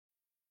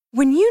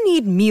When you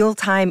need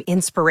mealtime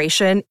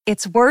inspiration,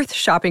 it's worth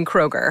shopping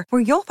Kroger,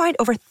 where you'll find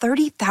over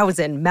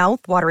 30,000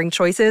 mouth-watering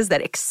choices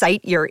that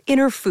excite your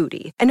inner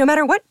foodie. And no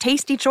matter what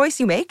tasty choice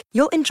you make,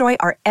 you'll enjoy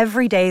our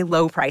everyday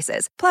low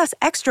prices, plus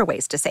extra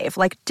ways to save,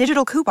 like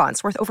digital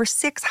coupons worth over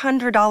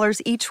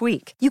 $600 each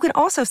week. You can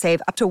also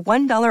save up to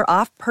 $1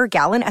 off per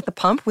gallon at the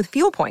pump with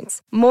fuel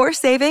points. More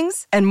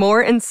savings and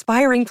more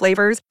inspiring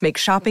flavors make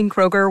shopping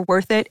Kroger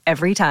worth it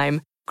every time.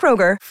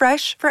 Kroger,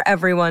 fresh for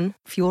everyone.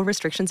 Fuel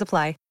restrictions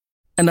apply.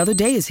 Another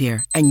day is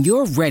here, and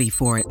you're ready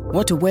for it.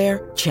 What to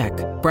wear? Check.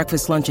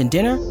 Breakfast, lunch, and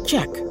dinner?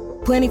 Check.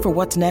 Planning for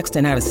what's next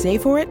and how to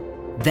save for it?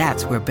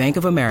 That's where Bank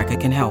of America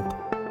can help.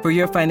 For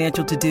your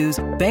financial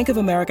to-dos, Bank of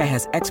America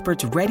has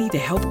experts ready to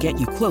help get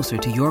you closer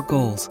to your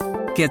goals.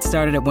 Get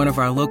started at one of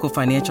our local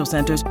financial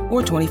centers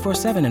or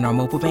 24/7 in our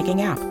mobile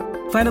banking app.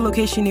 Find a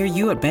location near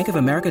you at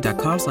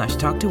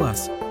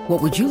bankofamerica.com/talktous.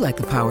 What would you like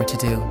the power to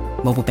do?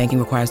 Mobile banking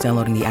requires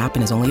downloading the app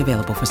and is only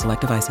available for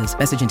select devices.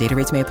 Message and data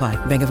rates may apply.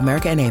 Bank of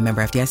America N.A.,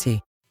 member FDIC.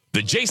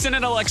 The Jason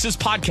and Alexis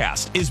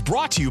podcast is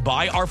brought to you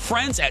by our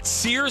friends at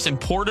Sears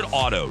Imported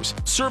Autos,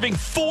 serving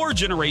 4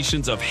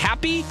 generations of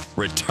happy,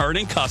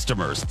 returning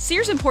customers.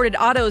 Sears Imported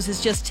Autos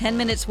is just 10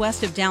 minutes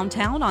west of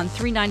downtown on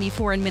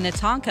 394 in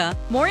Minnetonka.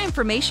 More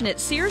information at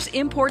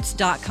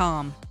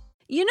SearsImports.com.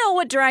 You know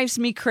what drives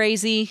me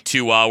crazy?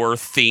 2-hour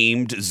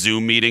themed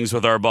Zoom meetings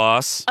with our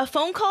boss. A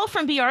phone call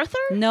from B. Arthur?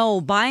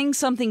 No, buying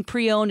something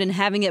pre-owned and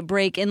having it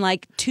break in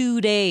like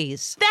 2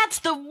 days. That's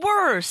the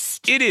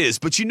worst. It is,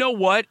 but you know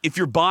what? If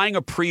you're buying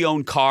a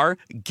pre-owned car,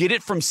 get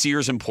it from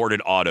Sears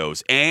Imported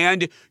Autos,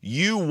 and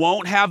you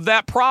won't have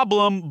that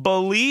problem,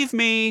 believe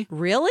me.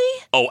 Really?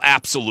 Oh,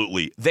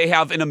 absolutely. They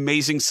have an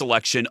amazing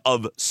selection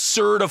of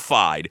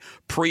certified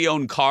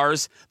pre-owned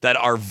cars that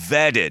are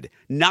vetted,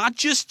 not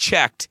just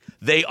checked.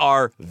 They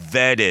are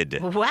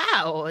vetted.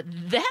 Wow,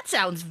 that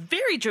sounds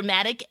very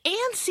dramatic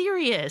and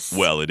serious.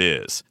 Well, it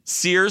is.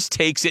 Sears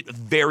takes it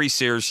very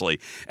seriously,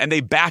 and they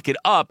back it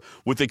up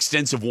with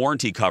extensive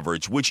warranty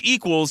coverage, which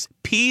equals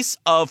peace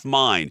of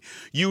mind.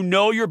 You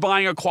know you're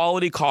buying a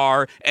quality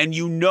car, and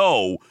you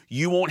know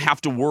you won't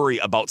have to worry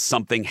about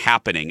something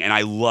happening, and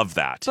I love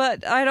that.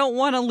 But I don't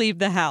want to leave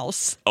the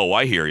house. Oh,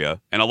 I hear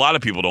you. And a lot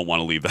of people don't want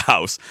to leave the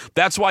house.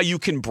 That's why you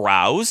can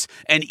browse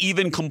and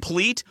even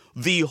complete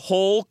the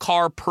whole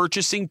car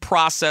purchasing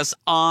process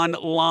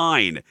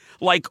online.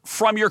 Like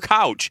from your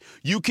couch.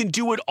 You can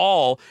do it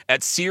all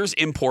at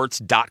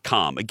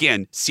SearsImports.com.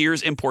 Again,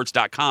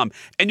 SearsImports.com.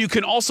 And you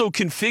can also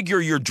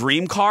configure your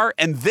dream car,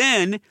 and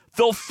then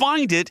they'll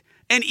find it.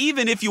 And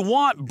even if you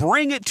want,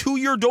 bring it to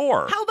your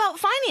door. How about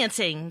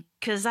financing?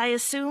 Because I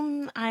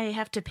assume I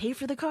have to pay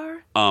for the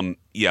car?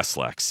 Yes,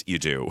 Lex, you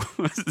do.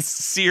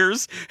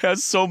 Sears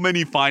has so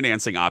many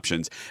financing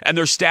options, and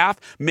their staff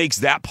makes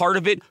that part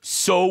of it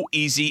so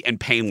easy and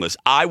painless.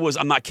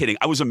 I'm not kidding.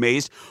 I was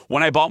amazed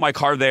when I bought my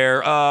car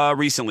there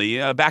recently,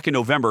 back in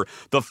November.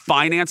 The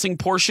financing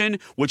portion,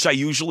 which I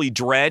usually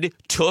dread,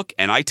 took,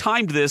 and I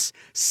timed this,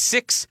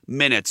 6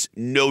 minutes.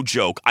 No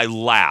joke. I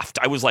laughed.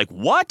 I was like,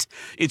 what?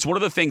 It's one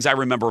of the things I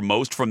remember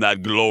most from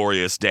that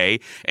glorious day,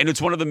 and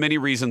it's one of the many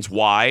reasons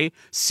why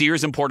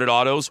Sears Imported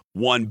Autos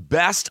won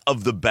Best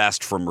of the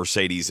Best from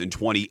Mercedes in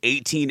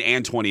 2018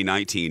 and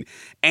 2019.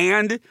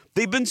 And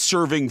they've been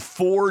serving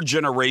 4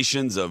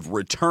 generations of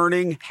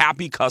returning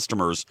happy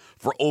customers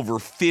for over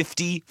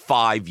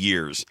 55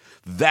 years.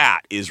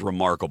 That is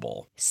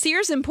remarkable.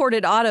 Sears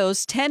Imported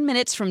Autos, 10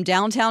 minutes from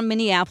downtown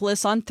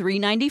Minneapolis on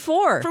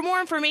 394. For more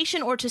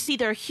information or to see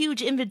their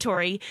huge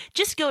inventory,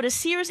 just go to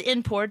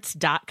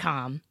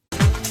SearsImports.com.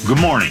 Good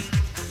morning.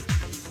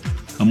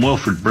 I'm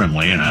Wilford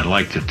Brimley, and I'd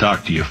like to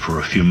talk to you for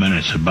a few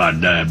minutes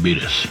about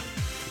diabetes.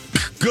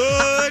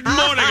 Good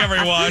morning,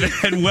 everyone,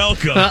 and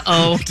welcome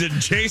to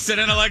Jason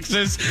and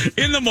Alexis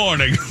in the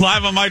morning,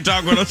 live on My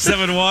Talk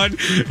 1071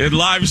 and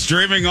live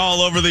streaming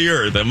all over the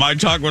earth at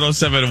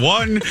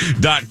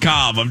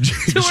MyTalk1071.com. I'm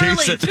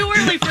Jason. Too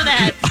early for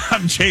that.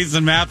 I'm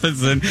Jason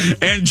Matheson,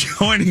 and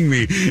joining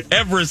me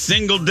every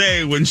single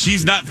day when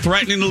she's not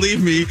threatening to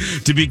leave me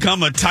to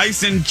become a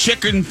Tyson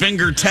chicken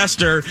finger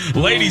tester.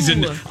 Ladies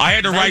and I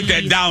had to write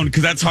that down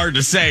because that's hard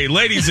to say.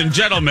 Ladies and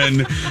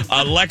gentlemen,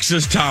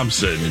 Alexis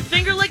Thompson.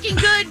 Finger licking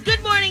good.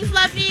 Good morning,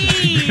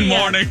 Fluffy. Good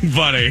morning,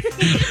 buddy.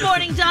 Good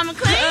morning, Don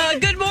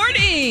McClain. Good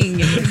morning.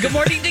 Good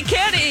morning to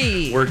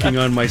Kenny. Working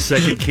on my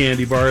second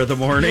candy bar of the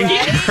morning.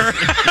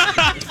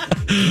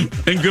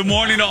 And good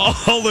morning to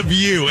all of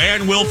you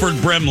and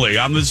Wilford Brimley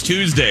on this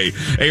Tuesday,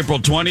 April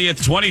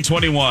 20th,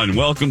 2021.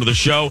 Welcome to the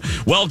show.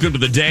 Welcome to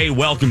the day.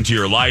 Welcome to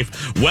your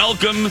life.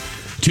 Welcome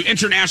to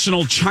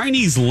International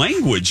Chinese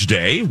Language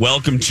Day.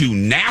 Welcome to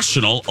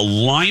National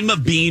Lima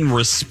Bean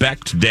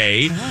Respect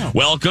Day. Oh.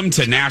 Welcome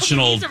to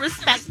National... It's a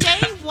respect day?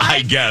 What?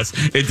 I guess.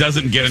 It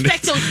doesn't get...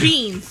 Respect those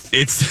beans.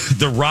 It's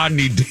the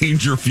Rodney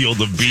Dangerfield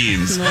of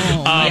beans.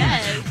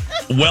 Yes.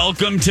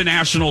 Welcome to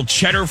National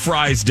Cheddar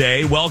Fries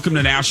Day. Welcome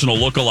to National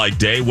Lookalike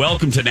Day.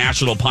 Welcome to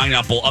National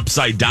Pineapple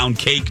Upside Down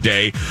Cake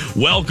Day.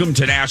 Welcome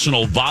to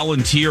National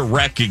Volunteer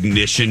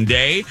Recognition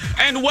Day.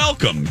 And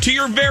welcome to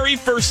your very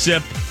first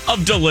sip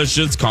of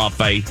delicious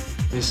coffee.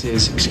 This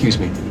is, excuse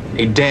me,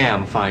 a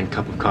damn fine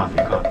cup of coffee.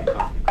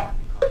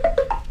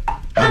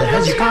 How the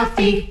hell's your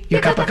coffee?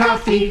 Your cup of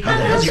coffee. How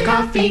the hell's your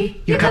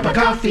coffee? Your cup of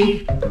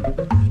coffee.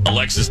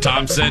 Alexis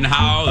Thompson,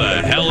 how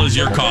the hell is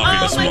your coffee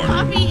this morning?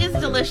 My coffee is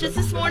delicious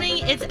this morning.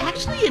 It's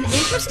actually an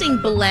interesting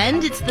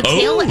blend. It's the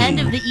tail end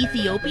of the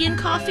Ethiopian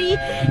coffee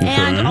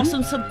and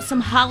also some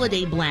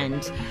holiday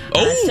blend.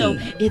 So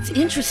it's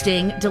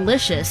interesting,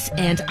 delicious,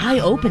 and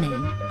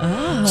eye-opening.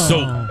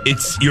 So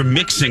you're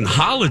mixing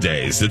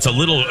holidays. It's a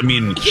little,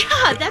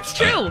 Yeah, that's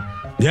true.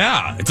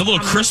 Yeah, it's a little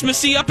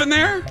Christmassy up in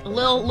there. A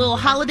little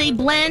holiday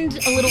blend,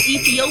 a little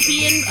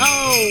Ethiopian.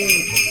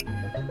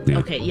 Yeah.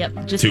 Okay, yep.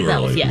 Just Too that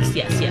early. Was, yes.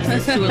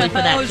 It's too early for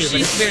that too,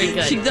 but it's very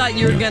good. She thought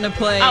you were going to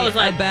play a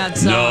bad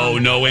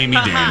song. No Amy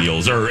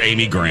Daniels or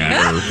Amy Grant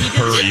or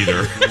her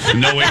either.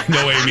 No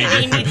Amy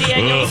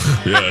Daniels.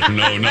 Yeah,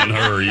 no, none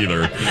her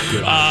either.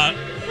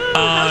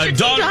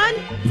 Dawn?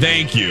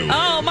 Thank you.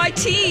 Oh, my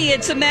tea.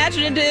 It's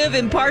imaginative,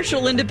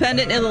 impartial,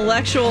 independent,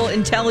 intellectual,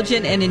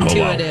 intelligent, and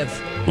intuitive.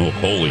 Oh,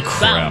 holy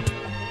crap.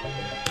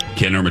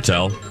 Ken or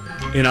Mattel?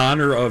 In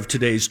honor of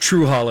today's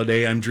true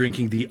holiday, I'm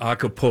drinking the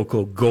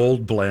Acapulco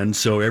Gold Blend,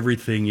 so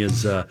everything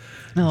is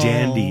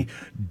dandy.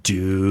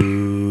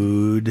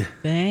 Dude.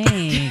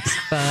 Thanks,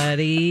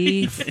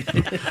 buddy.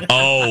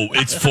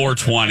 It's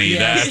 420.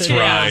 Yes,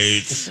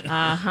 That's right.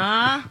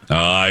 Uh-huh.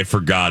 I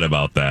forgot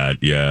about that.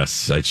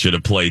 Yes. I should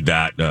have played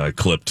that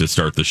clip to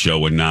start the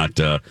show and not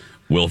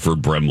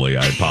Wilford Brimley.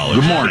 I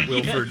apologize. Good morning.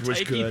 Wilford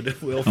was good.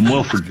 I'm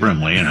Wilford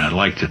Brimley, and I'd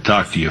like to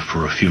talk to you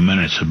for a few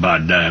minutes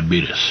about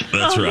diabetes.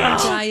 That's right.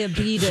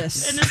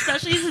 Diabetes. And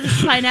especially since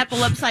it's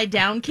Pineapple Upside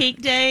Down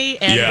Cake Day,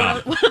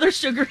 and what other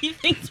sugary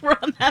things were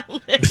on that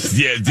list?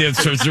 Yeah, there's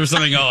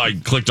something I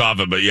clicked off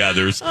it, but yeah,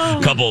 there's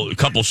a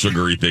couple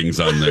sugary things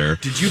on there.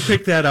 Did you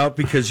pick that out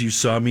because you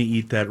saw me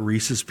eat that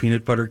Reese's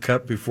peanut butter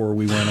cup before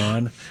we went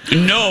on?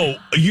 No,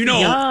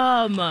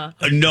 Yum.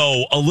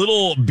 no, a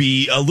little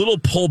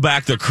pull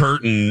back the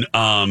curtain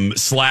 /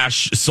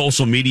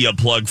 social media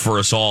plug for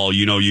us all.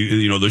 You know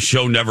the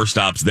show never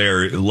stops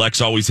there.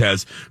 Lex always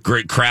has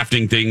great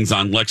crafting things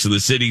on Lex in the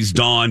Cities.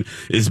 Dawn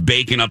is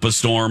baking up a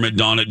storm at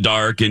Dawn at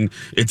Dark, and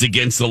it's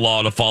against the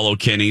law to follow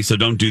Kenny, so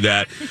don't do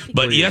that.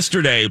 But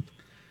yesterday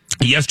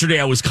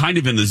I was kind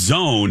of in the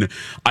zone.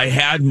 I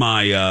had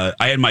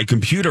my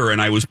computer and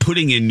I was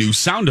putting in new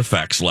sound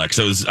effects, Lex.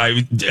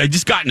 I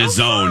just got in a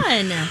zone.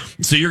 Fun.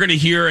 So you're gonna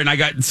hear, and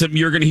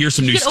you're gonna hear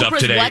some new stuff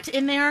Oprah's today. What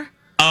in there?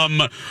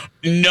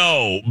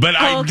 No, but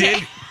I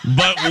did.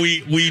 But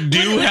we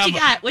do have.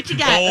 What you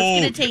got? Let's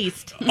get a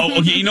taste.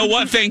 Okay, you know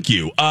what? Thank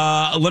you.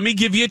 Let me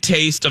give you a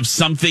taste of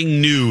something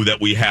new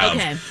that we have.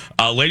 Okay.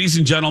 Ladies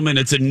and gentlemen,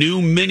 it's a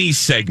new mini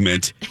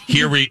segment.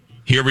 Here we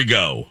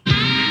go.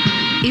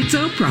 It's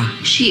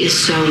Oprah. She is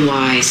so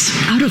wise.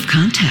 Out of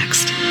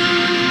context.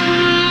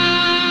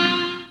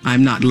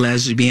 I'm not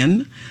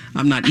lesbian.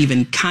 I'm not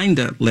even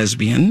kinda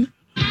lesbian.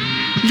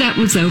 That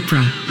was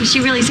Oprah. Did she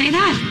really say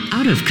that?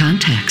 Out of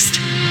context.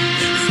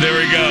 There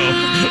we go.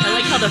 I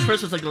like how the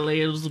first was like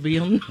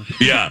lesbian.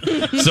 Yeah.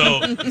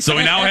 So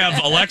we now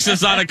have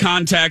Alexis out of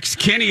context,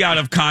 Kenny out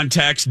of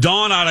context,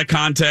 Dawn out of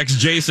context,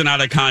 Jason out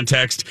of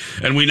context,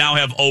 and we now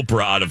have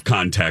Oprah out of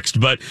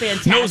context. But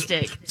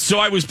fantastic. So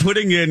I was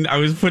putting in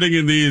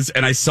these,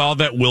 and I saw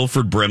that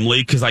Wilford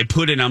Brimley, because I'm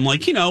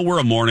like, we're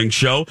a morning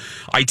show.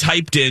 I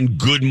typed in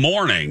good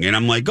morning, and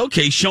I'm like,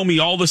 okay, show me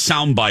all the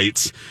sound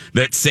bites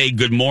that say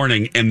good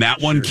morning, and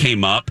that one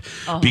came up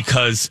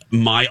because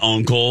my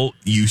uncle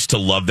used to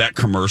love that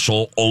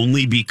commercial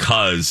only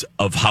because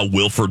of how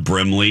Wilford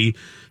Brimley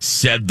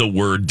said the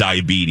word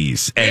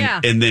diabetes.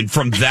 And then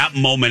from that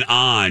moment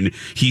on,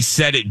 he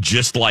said it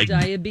just like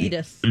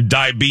diabetes.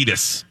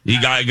 He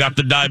got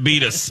the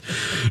diabetes.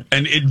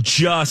 And it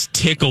just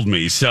tickled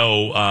me.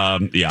 So,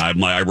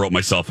 I wrote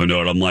myself a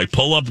note. I'm like,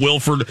 pull up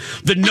Wilford.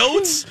 The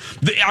notes,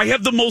 I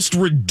have the most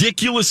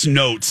ridiculous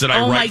notes that I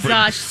write. Oh my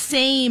gosh,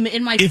 same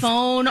in my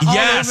phone, all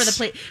over the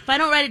place. If I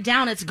don't write it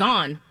down, it's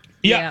gone.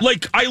 Yeah,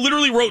 like I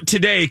literally wrote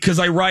today because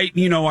I write,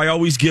 I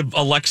always give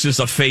Alexis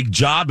a fake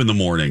job in the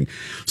morning.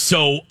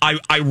 So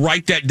I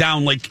write that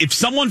down. Like if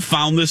someone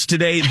found this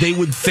today, they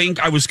would think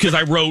because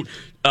I wrote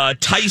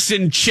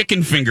Tyson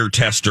chicken finger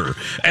tester.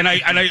 And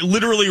I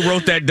literally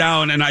wrote that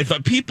down, and I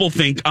thought people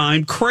think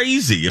I'm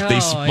crazy if they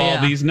saw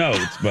these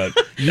notes. But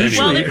anyway.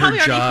 Well, they probably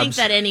already think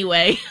that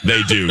anyway.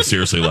 They do,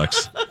 seriously,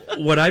 Lex.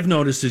 What I've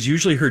noticed is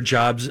usually her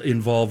jobs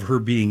involve her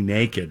being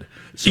naked.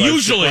 So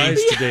usually, I'm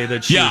surprised today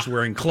that she's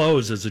wearing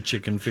clothes as a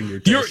chicken finger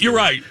tester. You're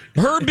right.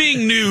 Her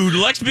being nude,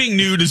 Lex being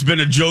nude has been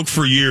a joke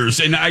for years,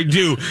 and I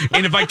do.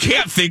 And if I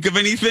can't think of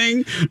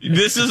anything,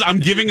 I'm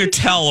giving a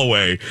tell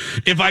away.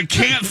 If I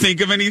can't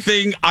think of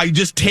anything, I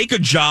just take a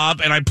job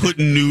and I put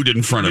nude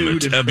in front of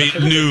it.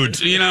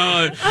 Nude,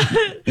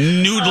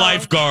 nude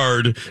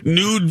lifeguard,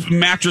 nude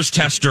mattress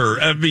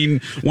tester. I mean,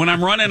 when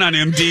I'm running on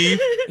empty,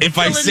 if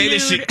I say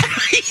this shit,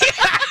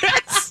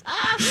 yes.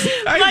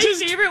 My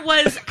favorite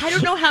was, I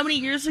don't know how many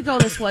years ago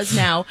this was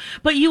now,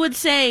 but you would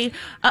say,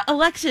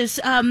 Alexis,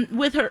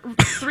 with her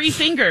 3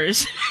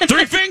 fingers.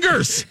 3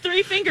 fingers!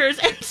 3 fingers.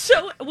 And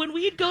so when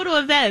we'd go to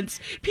events,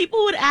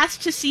 people would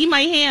ask to see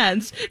my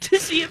hands to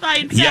see if I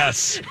in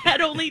fact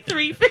had only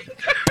 3 fingers.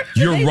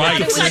 You're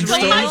right. I'd go,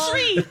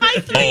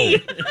 high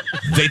three.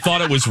 They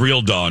thought it was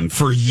real, Dawn,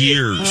 for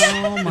years.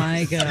 Oh,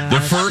 my God. The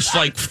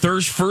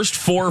first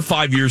 4 or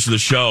 5 years of the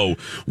show,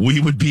 we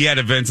would be at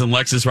events and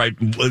Lexus, right?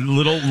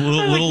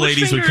 Little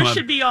ladies would come up.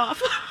 Should be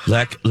off.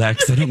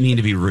 Lex, I don't mean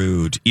to be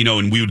rude.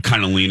 And we would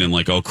kind of lean in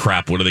like, oh,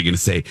 crap, what are they going to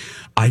say?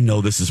 I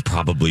know this is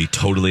probably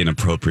totally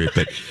inappropriate,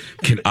 but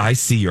can I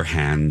see your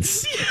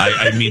hands?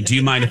 I mean, do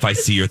you mind if I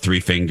see your 3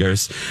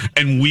 fingers?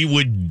 And we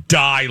would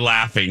die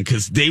laughing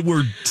because they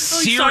were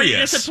serious. Sorry to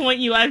disappoint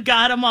you. I've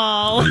got them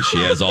all. And she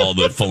has all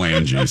the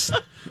phalanges.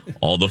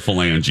 All the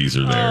phalanges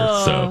are there.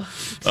 So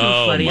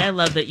funny. I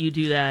love that you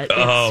do that.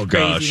 It's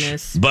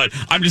craziness. Gosh. But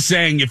I'm just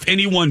saying, if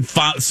anyone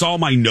saw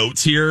my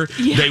notes here,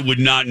 they would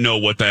not know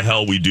what the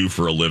hell we do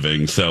for a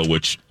living. So,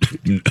 which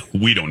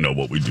we don't know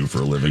what we do for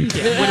a living.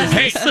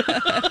 Hey,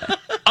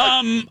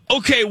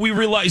 okay, we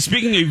rely,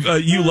 speaking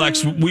of you,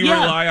 Lex, we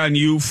rely on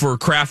you for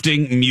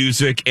crafting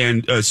music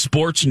and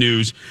sports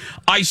news.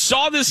 I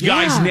saw this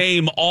guy's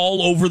name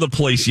all over the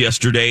place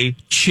yesterday,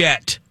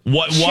 Chet.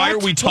 Why are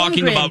we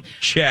talking about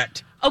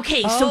Chet?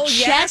 Okay, so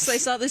Chet, yes, I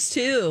saw this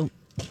too.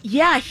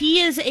 Yeah,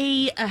 he is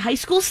a high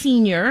school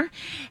senior.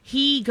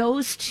 He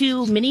goes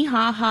to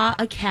Minnehaha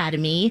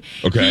Academy.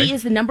 Okay. He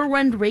is the number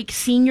 1 ranked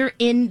senior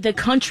in the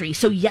country.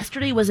 So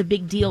yesterday was a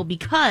big deal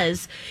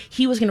because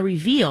he was going to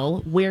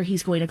reveal where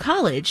he's going to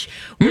college,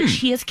 which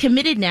he is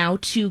committed now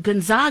to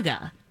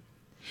Gonzaga.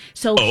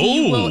 So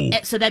he will.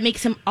 So that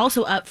makes him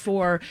also up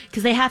for,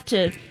 because they have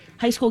to.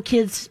 High school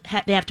kids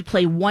they have to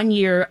play 1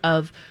 year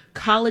of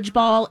college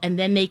ball, and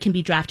then they can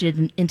be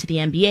drafted into the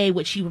NBA,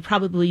 which he would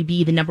probably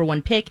be the number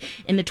 1 pick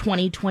in the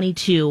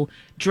 2022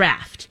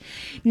 draft.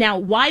 Now,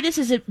 why this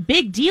is a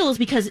big deal is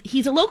because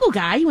he's a local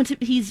guy.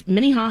 He's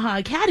Minnehaha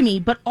Academy,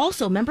 but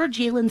also, remember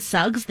Jalen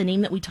Suggs, the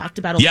name that we talked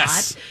about a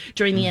lot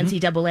during the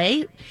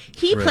NCAA?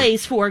 He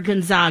plays for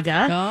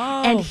Gonzaga,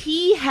 and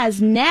he has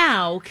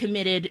now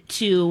committed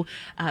to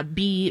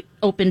be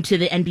open to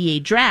the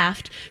NBA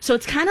draft. So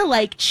it's kind of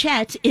like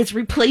Chet is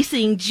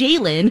replacing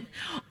Jalen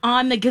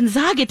on the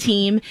Gonzaga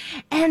team,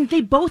 and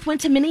they both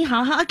went to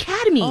Minnehaha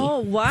Academy. Oh,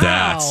 wow.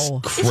 That's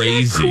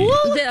crazy. Isn't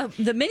that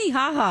cool? The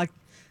Minnehaha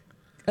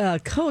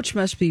coach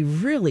must be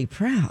really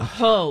proud.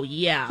 Oh,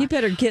 yeah. He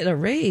better get a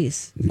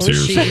raise.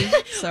 Seriously.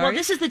 Sorry. Well,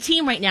 this is the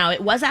team right now.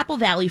 It was Apple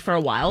Valley for a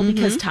while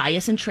because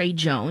Tyus and Trey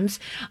Jones,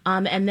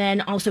 and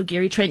then also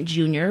Gary Trent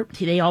Jr.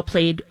 They all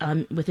played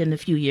within a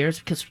few years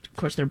because, of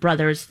course, they're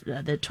brothers,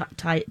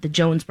 the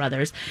Jones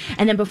brothers.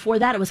 And then before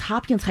that, it was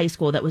Hopkins High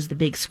School that was the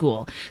big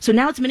school. So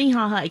now it's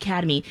Minnehaha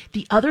Academy.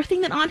 The other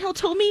thing that Angel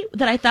told me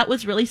that I thought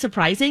was really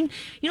surprising,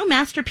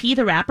 Master P,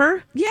 the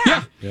rapper?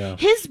 Yeah.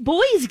 His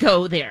boys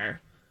go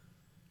there.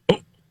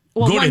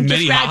 Well, one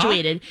just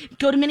graduated.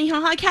 Go to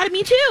Minnehaha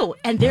Academy, too.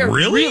 And they're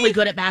really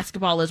good at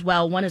basketball as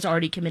well. One is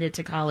already committed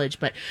to college,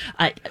 but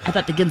I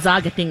thought the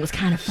Gonzaga thing was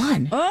kind of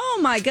fun. Oh,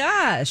 my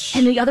gosh.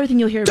 And the other thing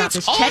you'll hear about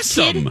this Chet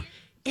kid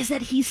is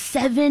that he's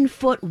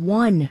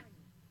 7'1".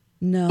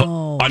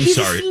 No. He's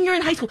a senior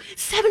in high school.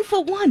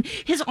 7'1".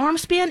 His arm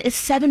span is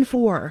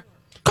 7'4".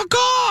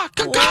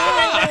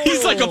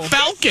 He's like a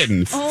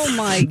falcon. Oh,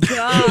 my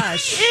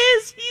gosh. He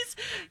is. He's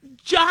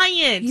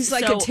giant. He's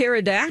like a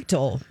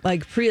pterodactyl,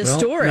 like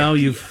prehistoric. Well, now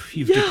you've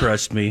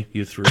depressed me.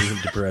 You three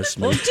have depressed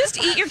me. Well,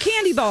 just eat your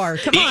candy bar.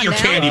 Come on, eat your now.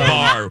 candy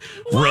bar,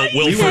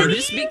 Wilford.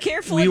 Just be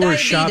careful. We of were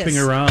diabetes. shopping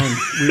around.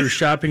 We were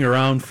shopping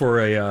around for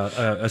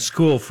a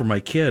school for my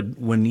kid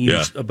when he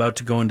was about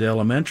to go into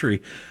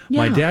elementary.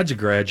 My dad's a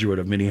graduate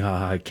of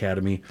Minnehaha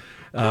Academy,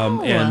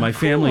 and my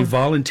family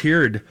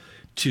volunteered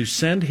to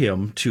send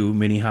him to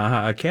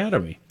Minnehaha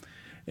Academy.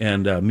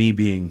 And me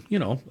being,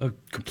 a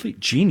complete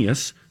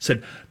genius,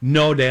 said,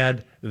 "No,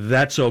 Dad,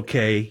 that's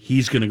okay.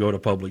 He's going to go to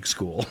public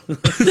school."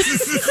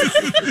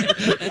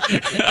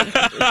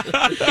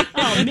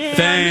 Oh, man.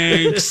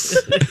 Thanks.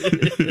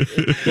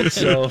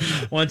 So,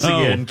 once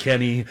again,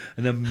 Kenny,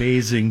 an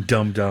amazing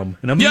dum-dum.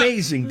 An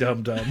amazing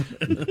dum-dum.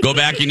 Go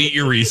back and eat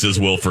your Reese's,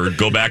 Wilford.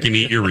 Go back and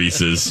eat your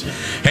Reese's.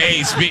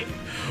 Hey,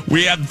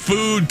 we have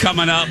food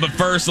coming up, but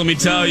first, let me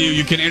tell you,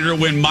 you can enter to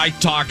win Mike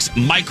Talk's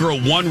Micro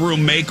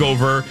One-Room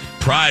Makeover.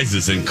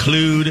 Prizes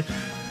include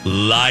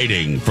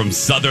lighting from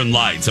Southern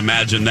Lights.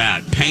 Imagine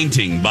that.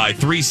 Painting by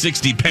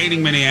 360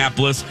 Painting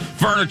Minneapolis.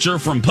 Furniture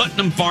from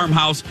Putnam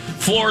Farmhouse.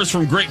 Floors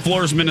from Great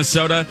Floors,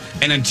 Minnesota.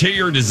 And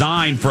interior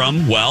design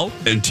from,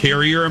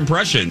 Interior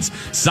Impressions.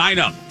 Sign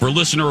up for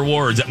listener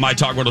rewards at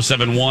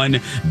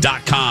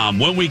mytalk1071.com.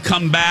 When we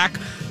come back,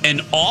 an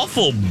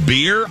awful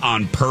beer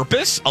on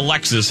purpose?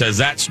 Alexis has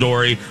that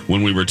story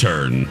when we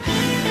return.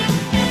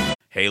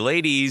 Hey,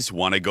 ladies,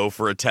 want to go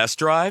for a test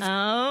drive?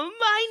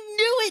 I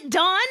knew it,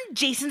 Dawn.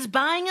 Jason's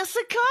buying us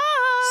a car.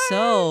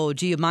 So,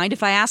 do you mind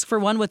if I ask for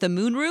one with a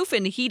moonroof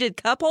and heated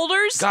cup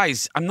holders?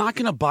 Guys, I'm not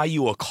going to buy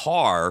you a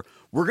car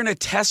we're going to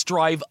test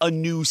drive a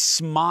new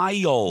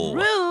smile.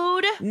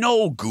 Rude.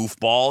 No,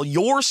 goofball.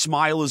 Your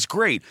smile is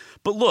great.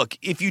 But look,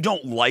 if you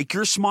don't like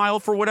your smile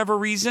for whatever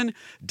reason,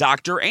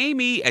 Dr.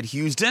 Amy at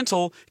Hughes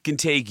Dental can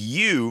take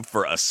you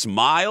for a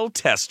smile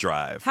test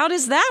drive. How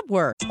does that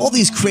work? All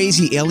these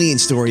crazy alien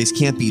stories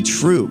can't be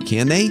true,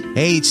 can they?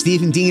 Hey, it's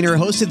Stephen Diener,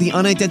 host of the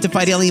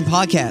Unidentified Alien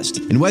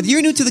Podcast. And whether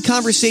you're new to the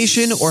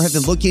conversation or have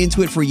been looking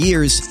into it for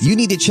years, you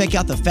need to check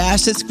out the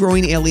fastest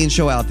growing alien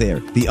show out there,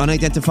 the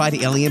Unidentified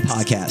Alien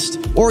Podcast,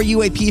 or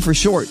UAP for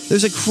short.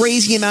 There's a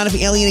crazy amount of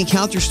alien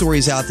encounter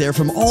stories out there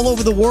from all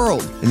over the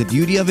world. And the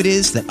beauty of it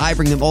is that I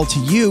bring them all to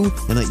you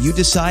and let you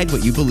decide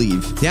what you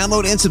believe.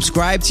 Download and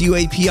subscribe to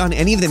UAP on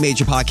any of the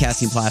major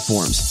podcasting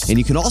platforms. And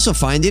you can also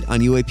find it on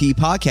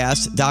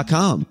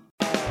UAPpodcast.com.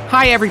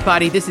 Hi,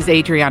 everybody. This is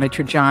Adriana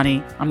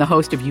Trajani. I'm the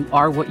host of You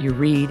Are What You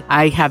Read.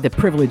 I have the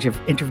privilege of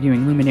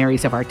interviewing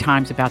luminaries of our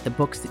times about the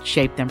books that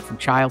shaped them from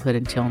childhood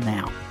until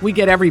now. We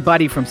get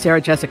everybody from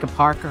Sarah Jessica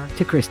Parker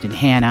to Kristen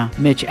Hanna,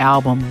 Mitch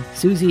Albom,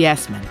 Susie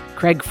Essman,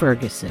 Craig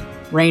Ferguson,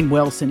 Rainn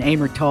Wilson,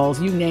 Amor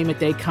Tolls, you name it,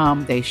 they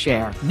come, they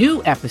share.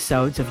 New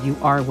episodes of You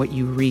Are What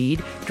You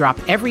Read drop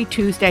every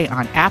Tuesday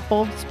on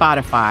Apple,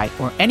 Spotify,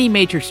 or any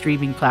major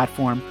streaming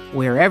platform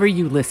wherever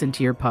you listen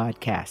to your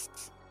podcasts.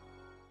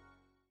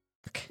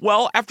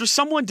 Well, after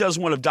someone does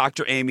one of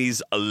Dr.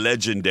 Amy's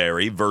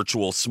legendary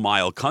virtual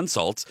smile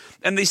consults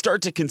and they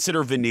start to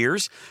consider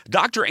veneers,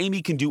 Dr.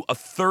 Amy can do a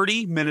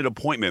 30-minute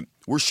appointment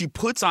where she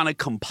puts on a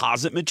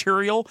composite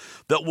material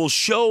that will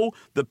show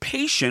the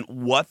patient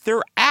what their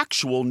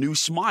actual new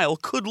smile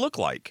could look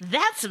like.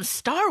 That's some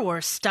Star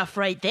Wars stuff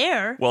right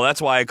there. Well,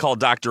 that's why I call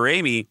Dr.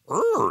 Amy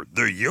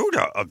the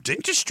Yoda of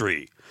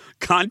dentistry.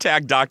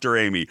 Contact Dr.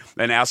 Amy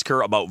and ask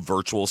her about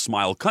virtual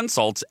smile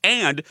consults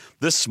and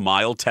the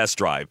smile test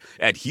drive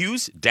at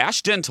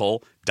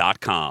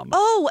hughes-dental.com.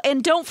 Oh,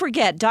 and don't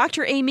forget,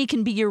 Dr. Amy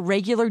can be your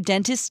regular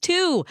dentist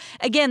too.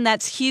 Again,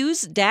 that's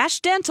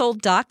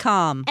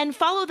hughes-dental.com. And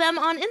follow them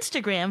on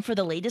Instagram for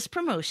the latest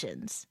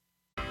promotions.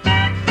 Say,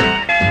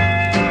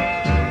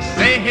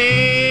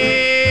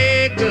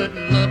 hey, good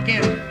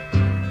looking,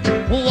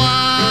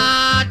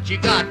 what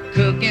you got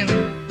cooking?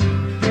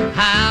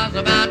 How's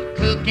about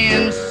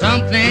cooking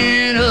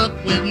something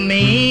up with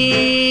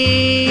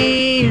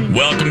me?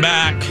 Welcome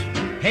back.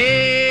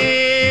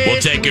 Hey,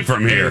 we'll take it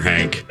from here,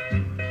 Hank.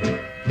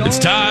 It's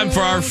time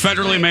for our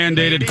federally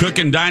mandated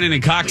cooking, dining,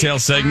 and cocktail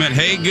segment.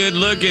 Hey, good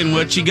looking,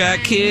 what you got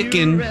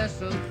kicking?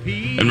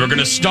 And we're going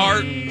to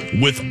start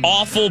with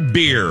Awful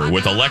Beer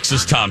with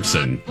Alexis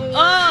Thompson.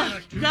 Oh,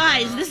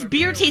 guys, this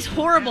beer tastes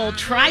horrible.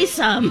 Try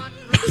some.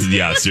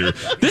 Yeah, sir.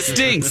 This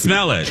stinks.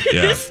 Smell it.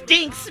 Yeah. This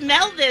stinks.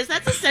 Smell this.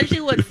 That's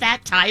essentially what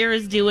Fat Tire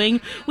is doing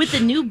with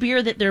the new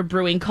beer that they're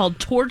brewing called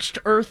Torched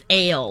Earth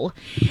Ale.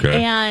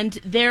 Okay. And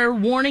they're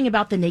warning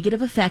about the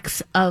negative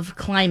effects of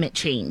climate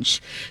change.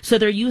 So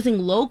they're using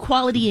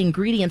low-quality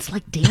ingredients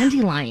like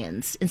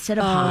dandelions instead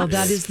of hops. Oh,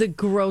 that is the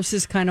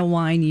grossest kind of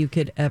wine you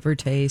could ever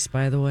taste,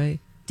 by the way.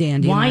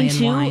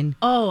 Dandelion wine.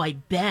 Oh, I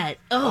bet.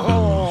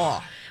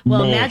 Oh.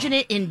 Well, imagine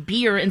it in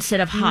beer instead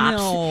of hops.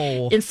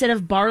 No. Instead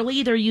of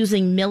barley, they're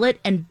using millet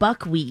and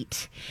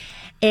buckwheat.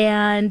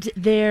 And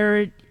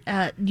they're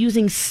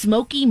using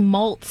smoky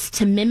malts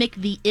to mimic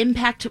the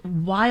impact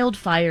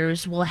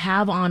wildfires will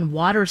have on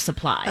water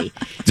supply.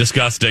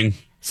 Disgusting.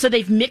 So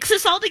they've mixed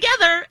this all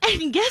together,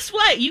 and guess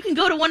what? You can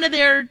go to one of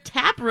their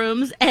tap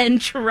rooms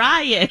and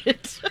try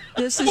it.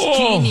 This is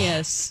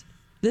genius.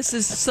 This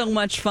is so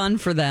much fun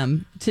for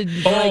them to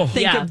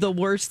think of the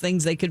worst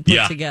things they could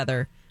put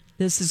together.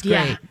 This is great.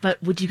 Yeah,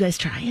 but would you guys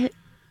try it?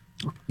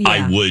 Yeah.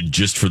 I would,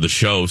 just for the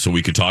show, so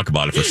we could talk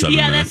about it for 7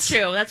 minutes. Yeah, that's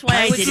true. That's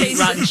why I did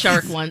Rotten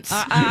Shark once.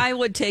 I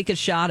would take a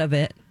shot of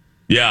it.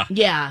 Yeah.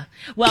 Yeah.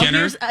 Well,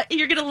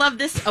 you're going to love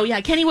this. Oh, yeah.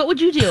 Kenny, what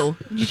would you do?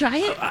 Would you try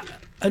it?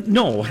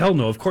 No, hell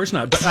no, of course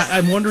not. But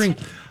I'm wondering,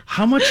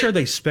 how much are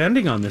they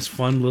spending on this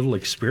fun little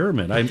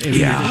experiment?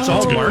 It's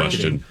all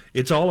marketing.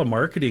 It's all a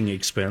marketing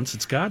expense.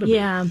 It's got to be.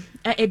 Yeah.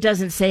 It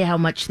doesn't say how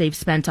much they've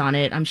spent on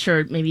it. I'm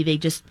sure maybe they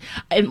just,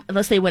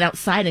 unless they went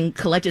outside and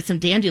collected some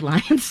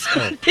dandelions,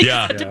 they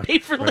had to pay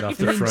for right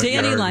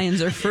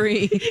dandelions are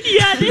free.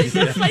 Yeah,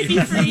 this might be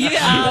free. You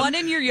have one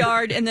in your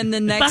yard, and then the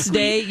next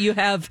day you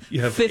have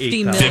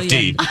 50 million.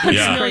 50.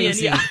 Yeah.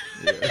 Crazy. Yeah.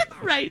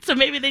 Right. So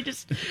maybe they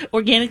just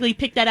organically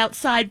picked that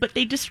outside, but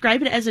they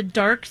describe it as a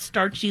dark,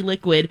 starchy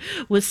liquid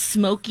with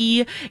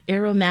smoky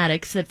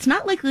aromatics that's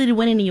not likely to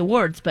win any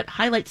awards, but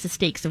highlights the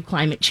stakes of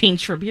climate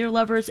change for beer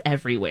lovers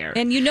everywhere.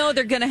 And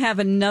they're going to have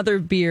another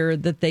beer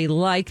that they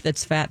like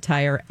that's Fat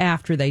Tire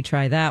after they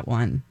try that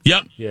one.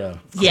 Yep. Yeah.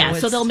 Yeah,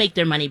 so they'll make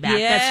their money back.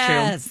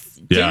 Yes. That's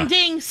true. Ding,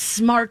 ding.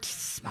 Smart.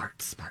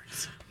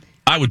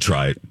 I would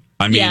try it.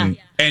 I mean,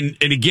 and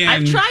again,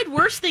 I've tried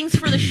worse things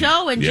for the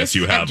show and yes,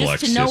 you have,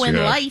 just to know in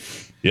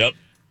life. Yep.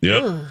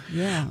 Ugh,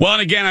 yeah. Well,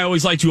 and again, I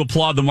always like to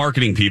applaud the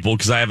marketing people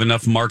because I have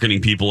enough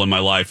marketing people in my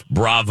life.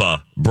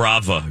 Brava,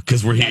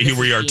 because here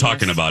we are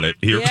talking about it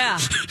here. Yeah,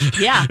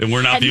 yeah. And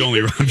we're not the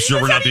only. I'm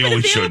sure we're not the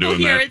only show doing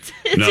here. that.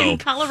 It's in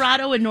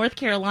Colorado and North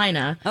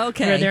Carolina.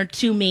 Okay, where their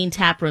two main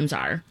tap rooms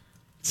are.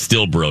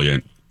 Still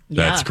brilliant.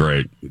 That's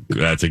great.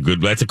 That's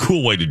a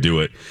cool way to do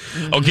it.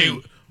 Mm-hmm. Okay.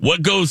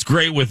 What goes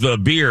great with a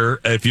beer,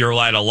 if you're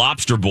at a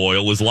lobster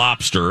boil, is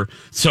lobster.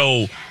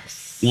 So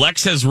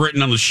Lex has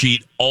written on the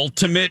sheet,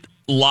 ultimate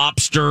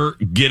lobster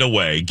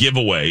giveaway.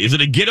 Is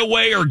it a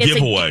getaway or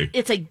giveaway?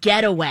 It's a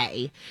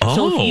getaway. Oh.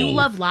 So if you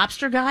love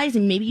lobster, guys,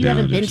 and maybe you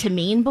haven't been to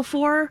Maine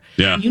before,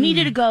 you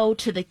needed to go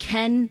to the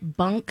Ken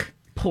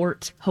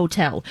Bunkport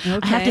Hotel. Okay.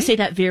 I have to say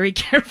that very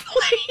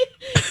carefully.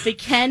 The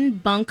Ken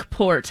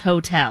Bunkport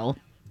Hotel.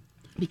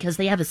 Because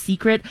they have a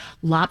secret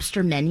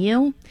lobster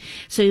menu.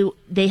 So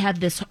they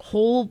have this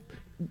whole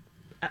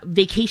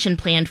vacation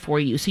planned for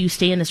you. So you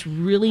stay in this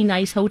really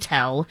nice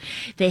hotel.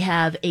 They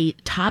have a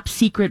top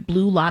secret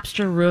Blue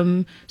Lobster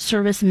room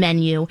service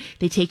menu.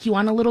 They take you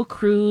on a little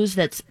cruise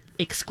that's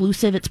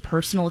exclusive, it's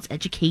personal, it's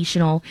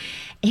educational.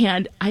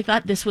 And I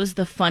thought this was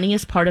the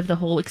funniest part of the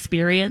whole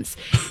experience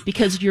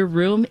because your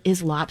room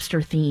is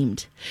lobster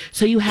themed.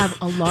 So you have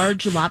a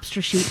large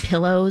lobster shoot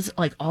pillows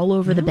like all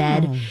over the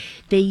bed.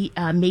 They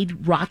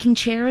made rocking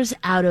chairs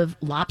out of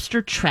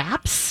lobster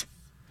traps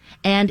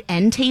and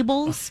end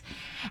tables.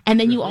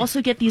 And then you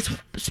also get these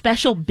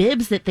special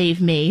bibs that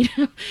they've made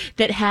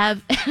that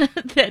have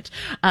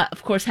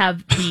of course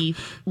have the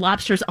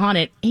lobsters on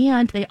it,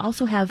 and they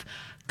also have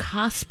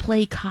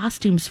cosplay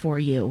costumes for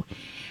you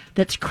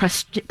that's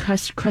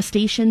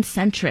crustacean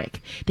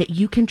centric that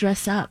you can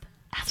dress up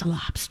as a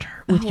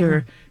lobster with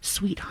your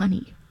sweet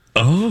honey.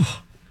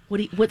 Oh.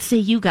 What say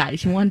you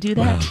guys? You want to do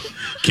that?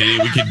 Kenny,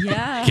 we could do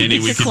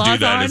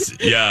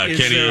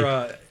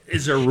that.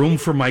 Is there room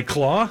for my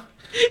claw?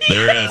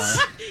 There is.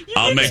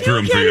 I'll make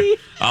room for you.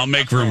 I'll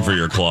make room for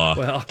your claw.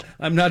 Well,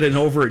 I'm not an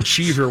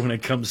overachiever when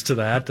it comes to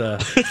that.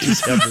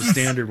 Just have the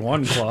standard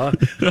one claw.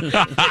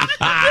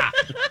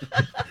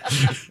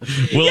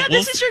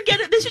 This is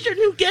your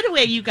new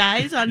getaway, you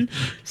guys, on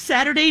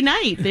Saturday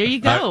night. There you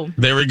go.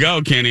 There we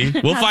go, Kenny.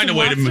 We'll find a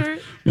way to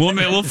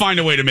we'll find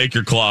a way to make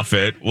your claw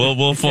fit.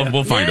 We'll find a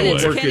way.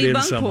 It's Kenny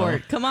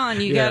Bunkport. Come on,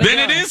 you got. Then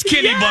it is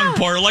Kenny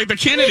Bunkport, like the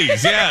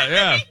Kennedys. Yeah.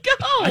 There you go.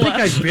 I think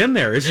I've been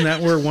there. Isn't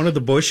that where one of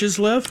the Bushes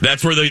live?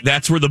 That's where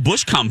the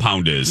Bush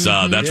compound is.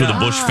 That's where the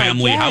Bush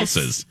family house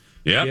is.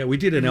 Yeah, we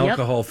did an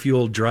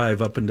alcohol-fueled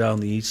drive up and down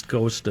the East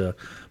Coast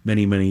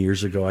many, many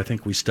years ago. I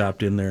think we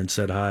stopped in there and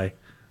said hi,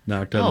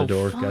 knocked on the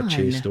door, got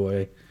chased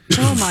away.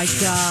 Oh, my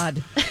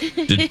God.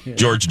 Did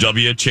George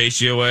W.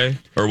 chase you away?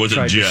 Or was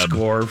it Jeb? Tried to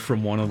score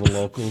from one of the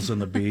locals on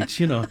the beach.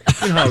 You know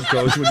how it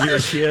goes when you're a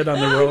kid on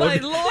the road. Oh, my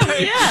Lord.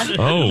 Yeah.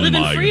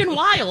 Living free and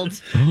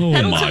wild.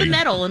 Pedal to the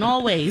metal in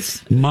all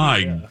ways.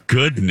 My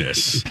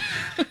goodness.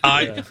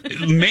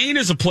 Maine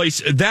is a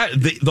place that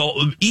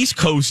the East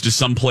Coast is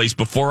someplace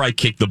before I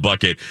kick the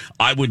bucket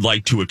I would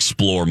like to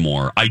explore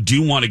more. I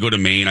do want to go to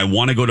Maine. I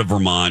want to go to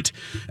Vermont.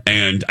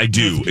 And I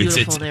do.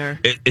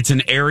 It's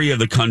an area of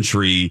the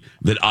country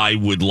that I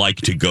would like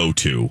to go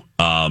to.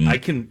 I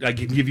can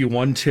give you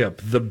one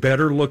tip. The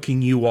better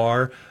looking you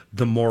are,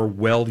 the more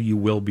well you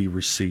will be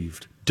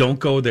received. Don't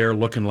go there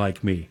looking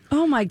like me.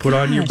 Oh my God. Put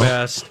on your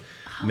best.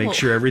 Make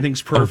sure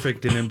everything's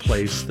perfect and in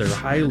place. They're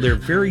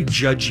very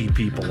judgy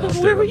people out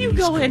there. Where were you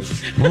going?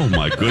 Oh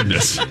my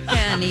goodness,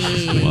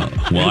 Kenny.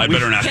 Well, I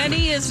better not.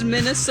 Kenny is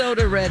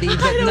Minnesota ready,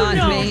 but not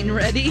Maine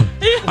ready.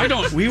 I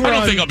don't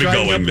think I'll be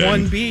going there.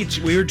 One beach.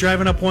 We were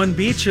driving up one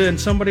beach, and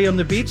somebody on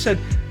the beach said,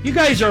 "You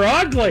guys are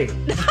ugly."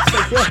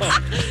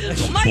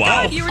 Oh my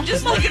God, you were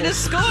just looking to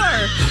score.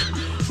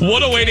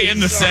 What a way to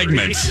end the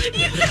segment.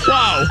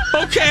 Wow.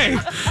 Okay.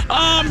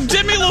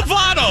 Demi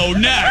Lovato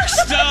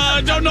next.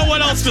 Don't know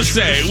what else to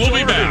say. We'll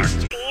be back.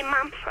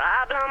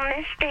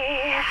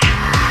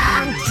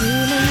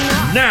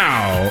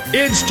 Now,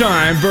 it's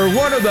time for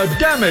one of the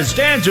dumbest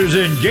answers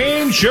in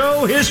game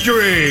show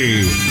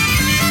history.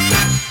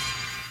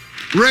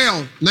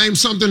 Rail, name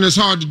something that's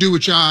hard to do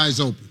with your eyes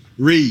open.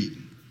 Read.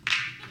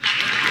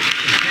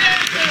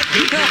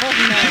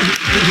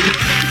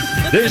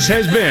 This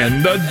has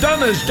been the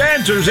dumbest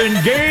answers in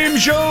game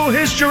show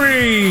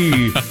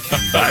history.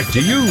 Back to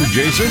you,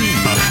 Jason.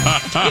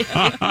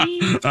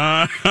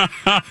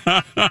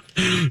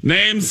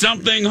 Name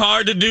something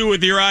hard to do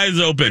with your eyes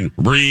open.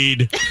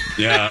 Read.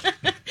 Yeah.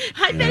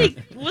 Hi, Betty.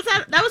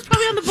 That was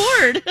probably on the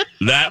board.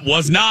 That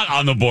was not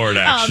on the board,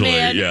 actually. Oh,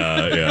 man.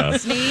 Yeah.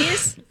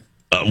 Sneeze?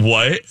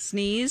 What?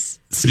 Sneeze?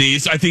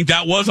 I think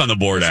that was on the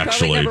board,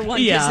 actually. Probably number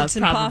one, it's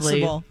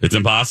impossible. It's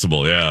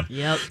impossible, yeah.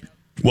 Yep.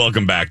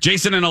 Welcome back.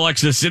 Jason and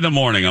Alexis in the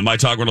morning on My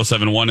Talk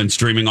 1071 and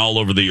streaming all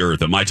over the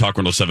earth at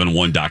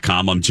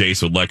MyTalk1071.com. I'm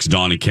Jace with Lex,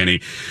 Dawn, and Kenny.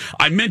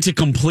 I meant to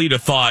complete a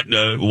thought.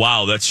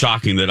 Wow, that's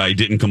shocking that I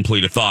didn't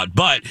complete a thought.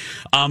 But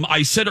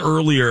I said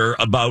earlier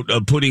about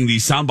putting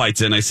these sound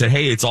bites in. I said,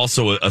 hey, it's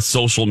also a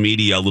social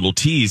media little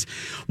tease.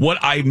 What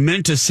I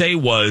meant to say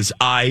was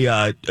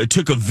I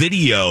took a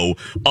video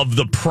of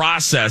the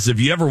process. If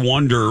you ever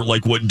wonder,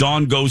 like, what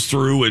Dawn goes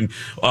through and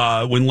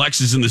when Lex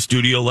is in the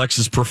studio, Lex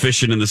is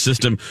proficient in the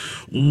system.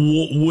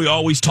 we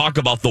always talk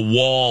about the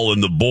wall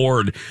and the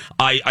board.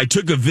 I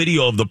took a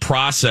video of the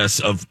process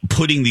of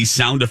putting these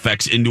sound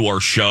effects into our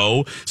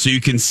show, so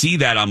you can see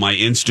that on my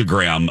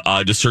Instagram.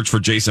 Just search for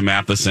Jason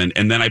Matheson,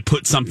 and then I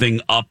put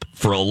something up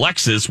for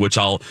Alexis, which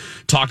I'll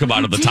talk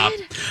about at the top.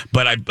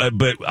 But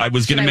I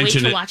was going to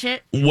mention it. Watch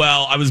it.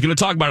 Well, I was going to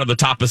talk about it at the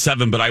top of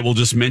 7, but I will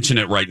just mention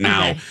it right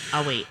now. Okay,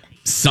 I'll wait.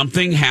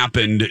 Something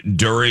happened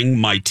during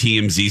my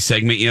TMZ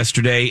segment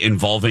yesterday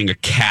involving a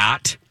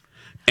cat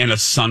and a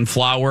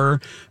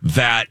sunflower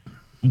that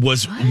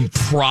was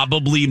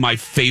probably my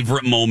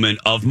favorite moment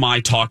of my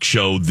talk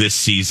show this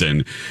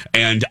season.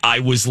 And I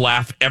was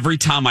every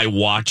time I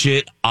watch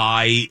it,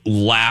 I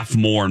laugh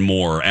more and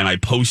more. And I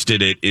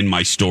posted it in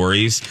my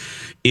stories.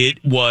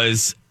 It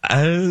was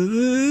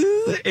anyway.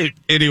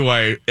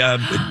 Can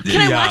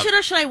I watch it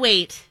or should I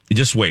wait?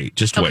 Just wait.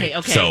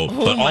 Okay. So,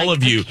 but all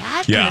of you,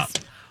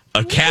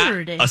 a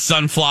cat, a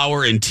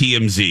sunflower, and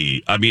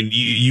TMZ. I mean,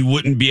 you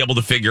wouldn't be able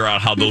to figure out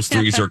how those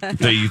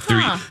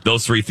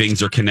those three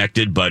things are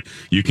connected, but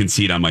you can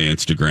see it on my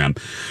Instagram.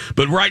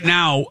 But right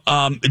now,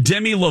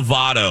 Demi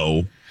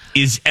Lovato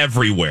is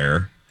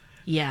everywhere.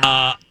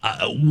 Yeah.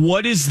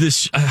 What is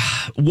this?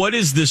 What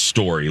is this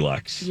story,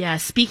 Lex? Yeah.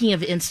 Speaking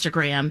of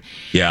Instagram,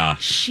 yeah,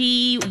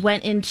 she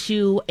went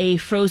into a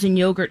frozen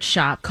yogurt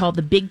shop called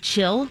the Big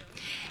Chill.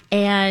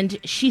 And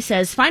she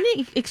says, finding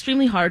it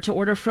extremely hard to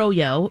order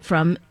froyo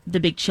from the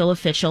Big Chill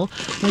official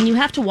when you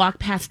have to walk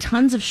past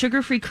tons of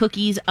sugar-free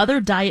cookies, other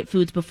diet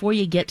foods before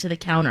you get to the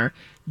counter.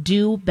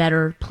 Do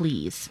better,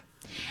 please.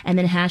 And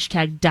then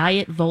hashtag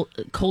diet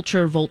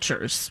culture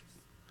vultures.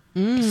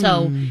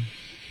 So,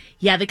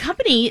 yeah, the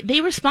company,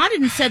 they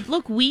responded and said,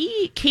 look,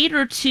 we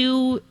cater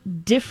to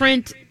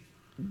different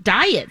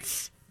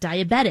diets,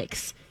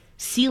 diabetics,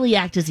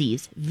 celiac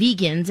disease,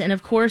 vegans, and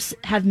of course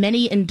have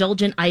many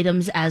indulgent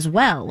items as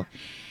well.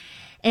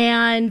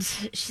 And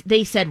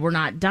they said, we're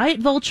not diet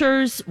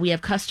vultures. We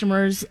have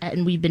customers,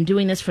 and we've been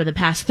doing this for the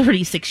past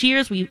 36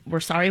 years. We're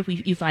sorry if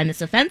you find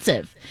this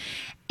offensive.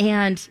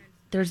 And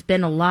there's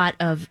been a lot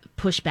of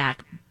pushback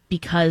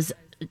because,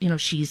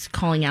 she's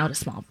calling out a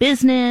small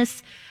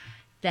business,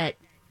 that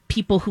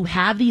people who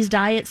have these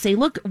diets say,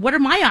 look, what are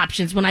my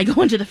options when I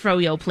go into the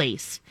froyo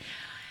place?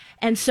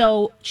 And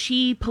so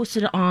she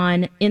posted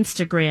on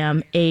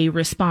Instagram a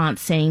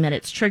response saying that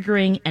it's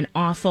triggering and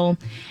awful.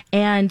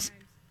 And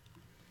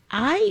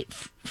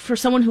for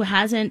someone who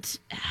hasn't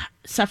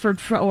suffered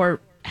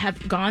or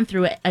have gone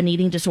through an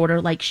eating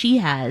disorder like she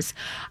has,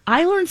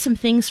 I learned some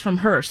things from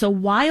her. So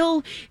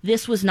while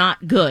this was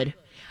not good,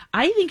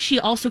 I think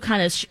she also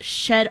kind of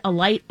shed a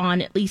light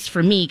on, at least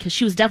for me, because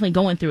she was definitely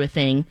going through a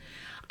thing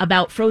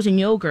about frozen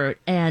yogurt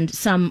and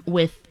some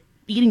with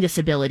eating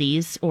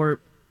disabilities or,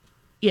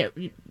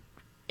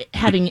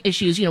 having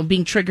issues,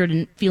 being triggered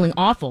and feeling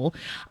awful,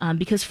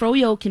 because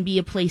froyo can be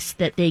a place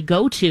that they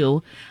go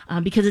to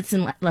because it's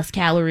in less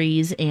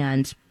calories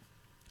and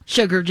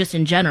sugar just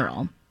in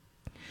general.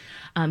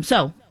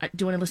 So, do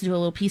you want to listen to a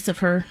little piece of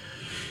her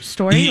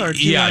story? Or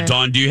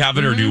Dawn, do you have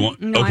it or do you want?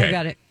 No, okay. I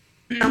got it.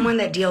 Someone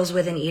that deals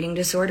with an eating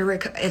disorder,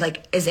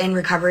 is in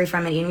recovery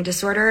from an eating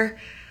disorder,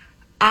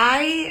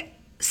 I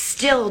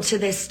still to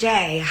this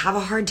day have a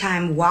hard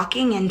time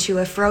walking into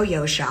a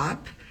froyo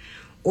shop,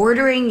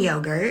 ordering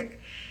yogurt,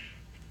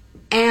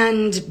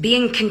 and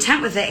being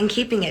content with it and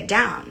keeping it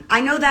down. I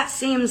know that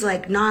seems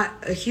like not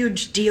a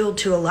huge deal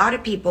to a lot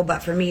of people,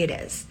 but for me it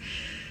is.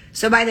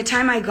 So by the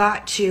time I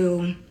got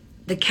to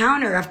the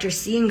counter, after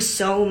seeing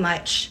so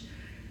much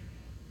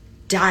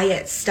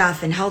diet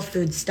stuff and health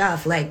food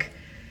stuff, it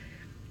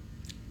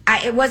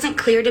wasn't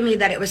clear to me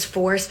that it was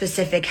for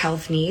specific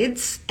health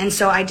needs. And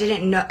so I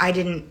didn't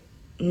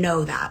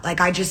know that.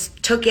 I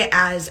just took it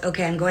as,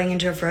 okay, I'm going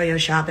into a froyo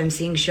shop, I'm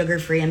seeing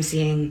sugar-free, I'm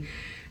seeing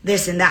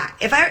this and that.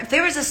 If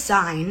there was a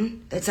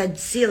sign that said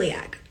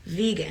celiac,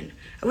 vegan,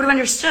 I would have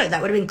understood.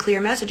 That would have been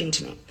clear messaging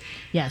to me.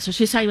 Yeah, so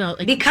she's talking about...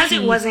 because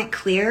it wasn't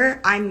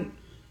clear, I'm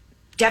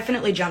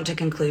definitely jumped to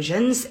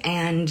conclusions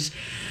and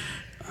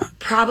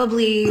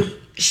probably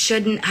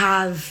shouldn't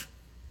have,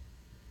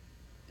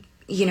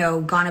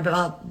 gone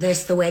about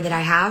this the way that I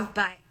have,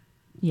 but...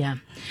 Yeah.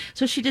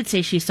 So she did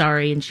say she's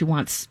sorry and she's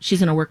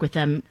going to work with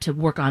them to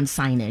work on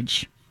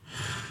signage.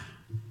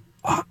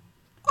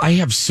 I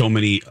have so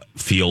many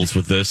feels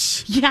with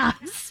this.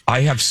 Yes.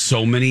 I have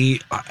so many.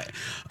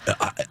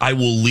 I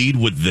will lead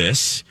with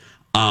this.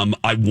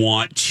 I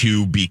want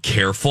to be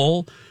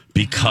careful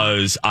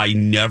because I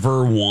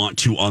never want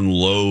to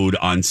unload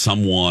on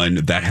someone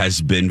that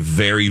has been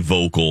very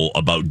vocal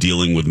about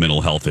dealing with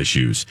mental health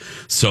issues.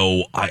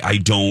 So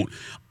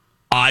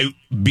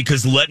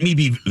because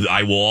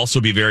I will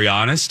also be very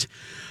honest.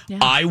 Yeah.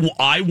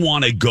 I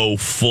want to go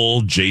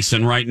full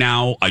Jason right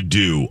now. I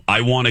do.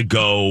 I want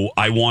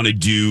to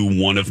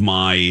do one of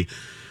my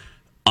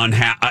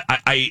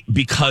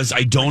because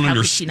I don't understand. How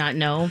could she not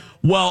know?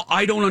 Well,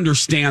 I don't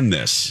understand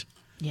this.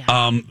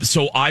 Yeah.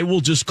 So I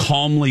will just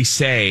calmly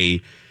say,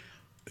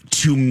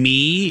 to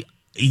me,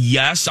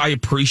 yes, I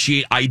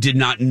appreciate. I did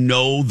not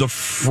know the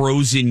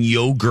frozen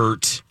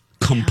yogurt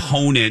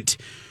component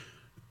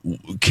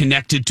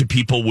connected to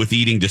people with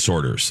eating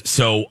disorders.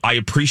 So I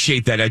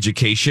appreciate that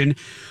education,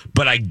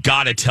 but I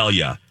gotta tell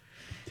you,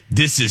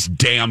 this is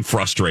damn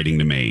frustrating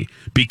to me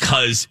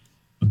because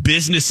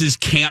businesses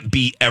can't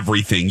be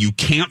everything. You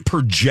can't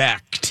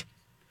project.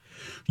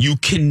 You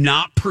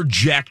cannot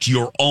project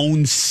your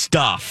own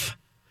stuff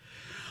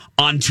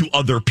onto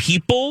other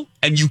people,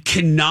 and you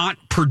cannot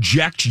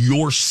project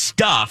your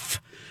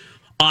stuff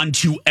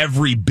onto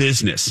every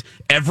business.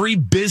 Every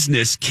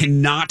business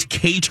cannot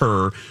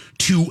cater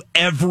to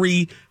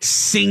every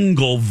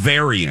single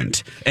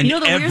variant. And you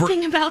know the weird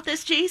thing about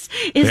this, Jace,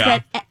 is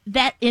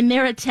that in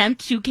their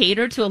attempt to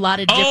cater to a lot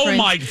of different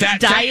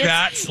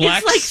diets, it's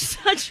like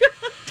such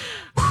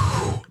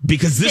a...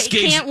 because this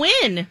game can't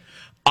win.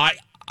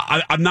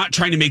 I'm not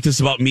trying to make this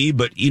about me,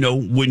 but you know,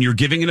 when you're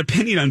giving an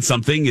opinion on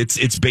something,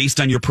 it's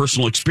based on your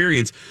personal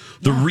experience.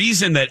 The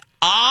reason that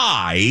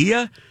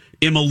I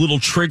am a little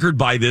triggered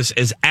by this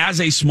is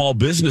as a small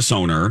business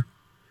owner,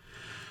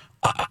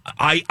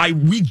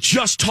 we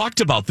just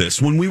talked about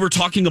this when we were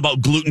talking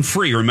about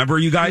gluten-free. Remember,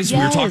 you guys? Yes.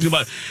 We were talking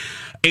about,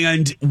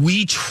 and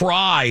we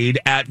tried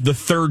at the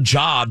third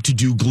job to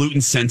do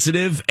gluten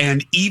sensitive,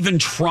 and even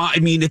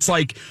it's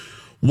like,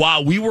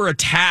 wow, we were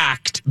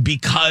attacked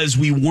because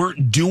we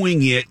weren't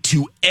doing it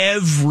to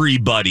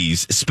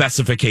everybody's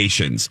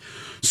specifications.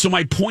 So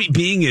my point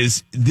being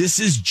is, this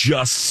is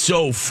just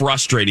so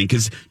frustrating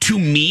because to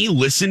me,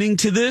 listening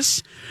to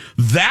this,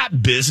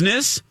 that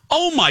business,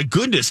 oh my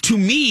goodness, to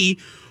me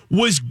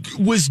was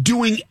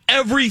doing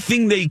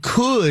everything they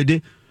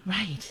could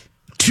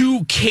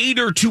to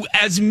cater to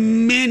as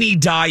many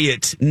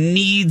diet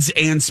needs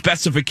and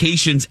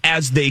specifications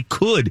as they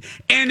could.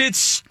 And it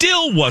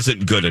still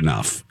wasn't good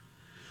enough.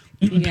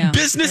 Yeah.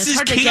 Businesses it's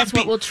hard to can't guess be.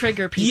 What will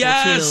trigger people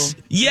yes,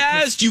 too.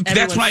 Yes,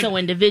 Everyone's that's so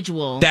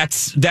individual.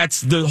 That's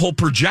the whole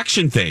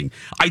projection thing.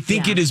 I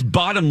think it is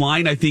bottom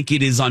line. I think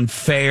it is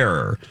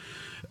unfair.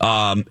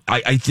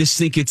 I just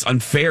think it's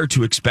unfair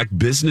to expect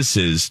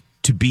businesses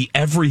to be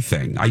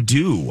everything. I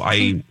do.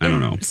 I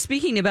don't know.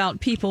 Speaking about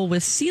people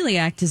with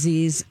celiac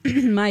disease,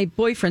 my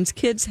boyfriend's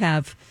kids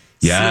have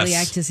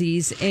celiac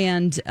disease,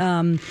 and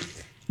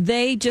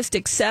they just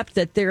accept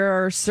that there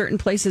are certain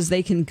places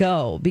they can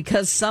go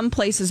because some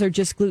places are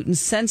just gluten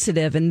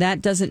sensitive, and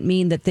that doesn't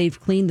mean that they've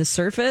cleaned the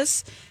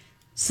surface.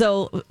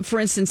 So, for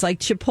instance, like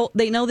Chipotle,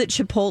 they know that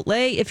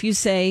Chipotle, if you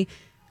say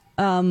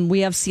we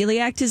have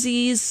celiac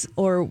disease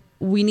or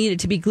we need it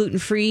to be gluten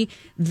free,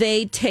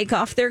 they take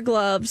off their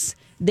gloves.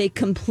 They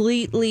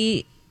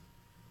completely,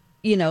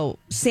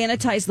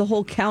 sanitize the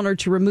whole counter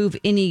to remove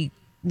any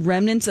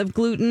remnants of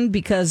gluten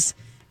because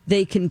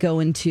they can go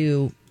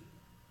into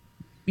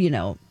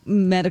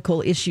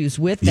medical issues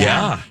with that.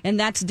 Yeah. And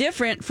that's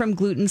different from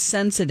gluten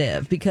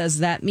sensitive because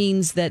that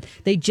means that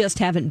they just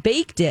haven't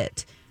baked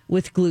it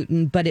with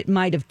gluten, but it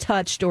might have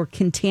touched or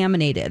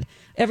contaminated.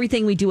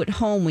 Everything we do at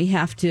home, we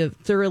have to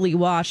thoroughly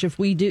wash. If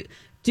we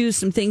do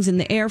some things in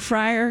the air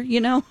fryer,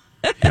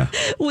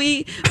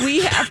 we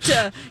have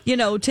to,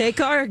 take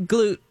our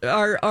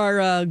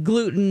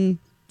gluten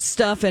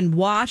stuff and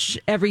wash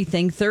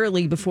everything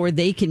thoroughly before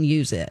they can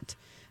use it.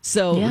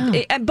 So,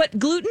 but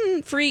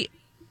gluten-free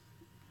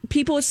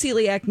people with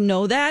celiac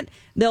know that.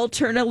 They'll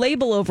turn a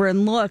label over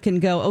and look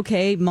and go,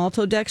 okay,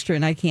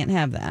 maltodextrin, I can't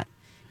have that,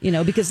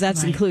 because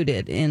that's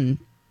included in.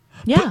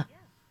 Yeah.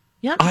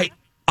 Yeah.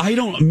 I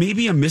don't,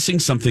 maybe I'm missing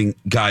something,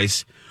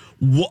 guys.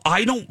 Well,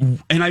 I don't,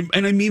 and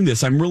I mean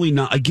this, I'm really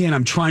not, again,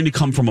 I'm trying to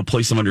come from a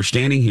place of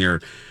understanding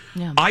here.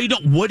 Yeah.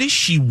 What does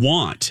she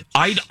want?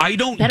 I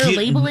don't Better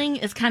labeling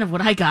is kind of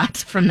what I got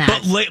from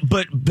that.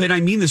 But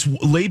I mean this,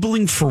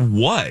 labeling for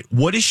what?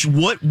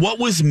 What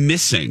was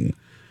missing?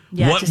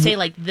 Yeah, to say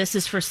like, this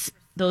is for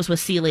those with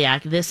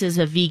celiac. This is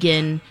a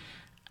vegan,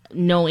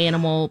 no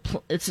animal,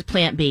 it's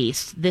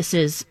plant-based.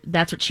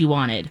 That's what she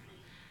wanted,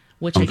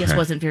 which I guess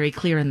wasn't very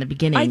clear in the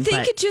beginning. I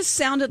think it just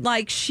sounded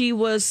like she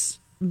was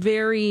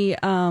very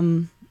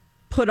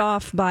put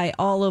off by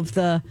all of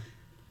the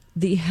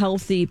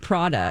healthy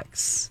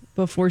products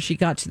before she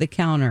got to the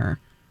counter.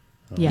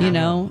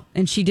 Yeah.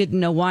 And she didn't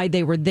know why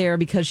they were there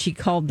because she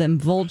called them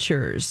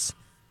vultures,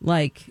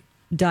 like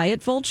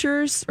diet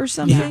vultures or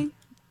something. Yeah.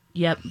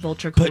 Yep,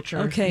 vulture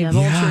culture.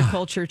 Vulture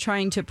culture,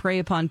 trying to prey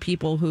upon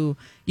people who,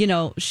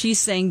 she's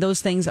saying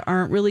those things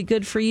aren't really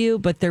good for you,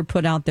 but they're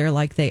put out there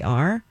like they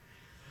are.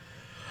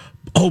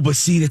 Oh, but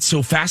see, that's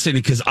so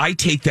fascinating because I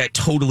take that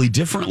totally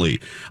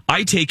differently.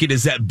 I take it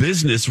as that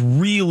business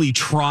really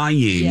trying.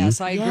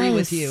 Yes, I agree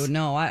with you.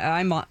 No,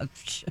 I'm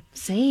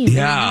same.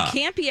 Yeah, you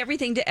can't be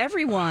everything to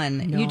everyone.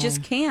 No. You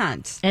just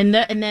can't. And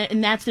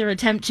that's their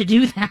attempt to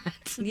do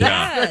that.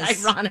 Yes.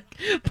 That's the ironic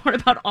part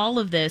about all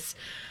of this.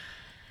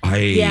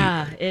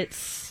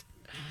 It's.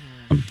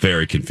 I'm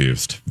very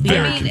confused.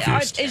 Very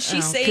confused. Is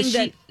she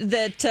saying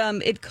that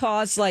it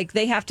caused, like,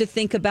 they have to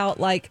think about,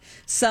 like,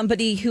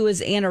 somebody who is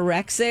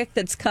anorexic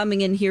that's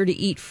coming in here to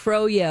eat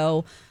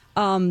froyo,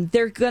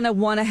 they're going to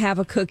want to have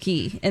a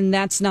cookie, and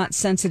that's not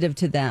sensitive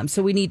to them.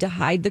 So we need to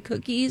hide the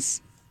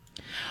cookies?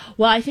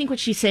 Well, I think what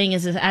she's saying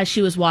is as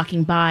she was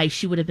walking by,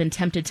 she would have been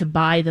tempted to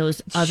buy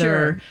those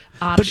other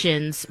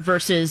options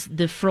versus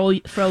the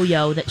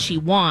froyo that she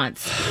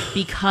wants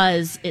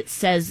because it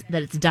says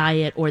that it's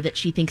diet or that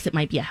she thinks it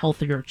might be a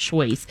healthier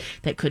choice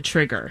that could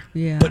trigger.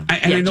 Yeah. But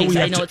I know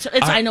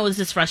I know this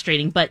is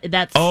frustrating, but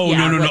that's no,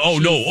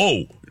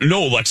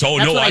 Lex. Oh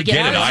no, I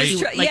get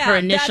it. Her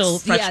initial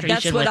frustration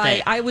that's what with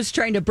it. I was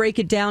trying to break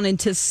it down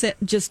into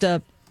just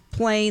a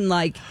plain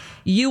like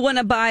you want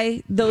to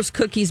buy those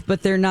cookies,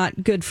 but they're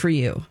not good for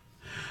you.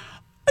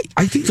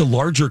 I think the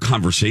larger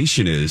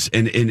conversation is,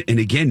 and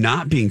again,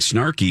 not being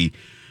snarky,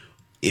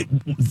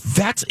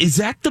 is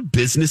that the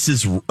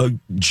business's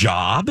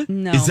job?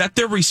 No. Is that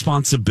their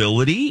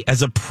responsibility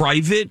as a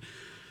private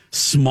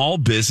small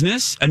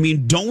business? I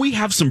mean, don't we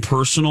have some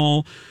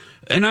personal?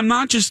 And I'm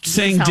not just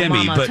saying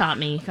Demi, Mama but taught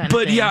me kind of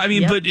but thing. yeah, I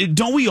mean, Yep. but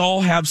don't we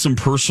all have some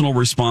personal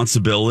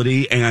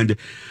responsibility? And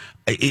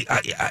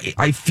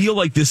I feel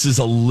like this is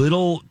a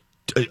little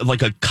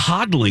like a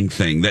coddling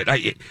thing that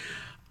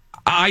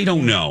I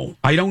don't know.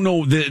 I don't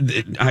know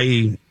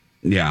I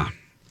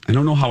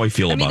don't know how I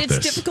feel about this.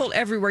 It's difficult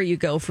everywhere you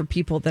go for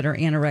people that are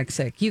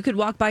anorexic. You could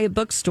walk by a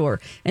bookstore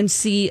and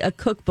see a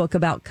cookbook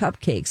about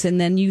cupcakes, and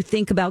then you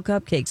think about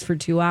cupcakes for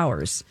 2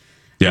 hours.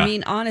 Yeah. I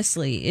mean,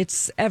 honestly,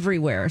 it's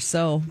everywhere.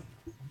 So,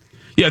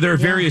 yeah, there are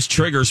various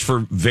triggers for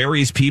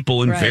various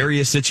people in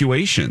various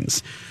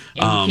situations.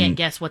 And you can't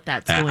guess what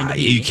that's going to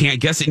be. You can't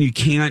guess it, and you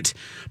can't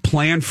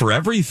plan for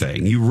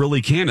everything. You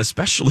really can't,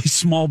 especially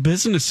small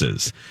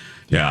businesses.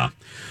 Yeah.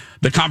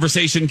 The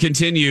conversation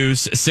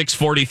continues.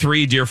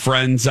 6:43, dear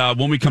friends.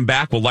 When we come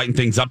back, we'll lighten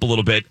things up a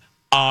little bit.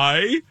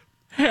 I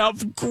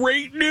have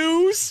great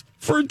news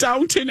for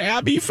Downton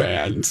Abbey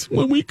fans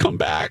when we come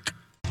back.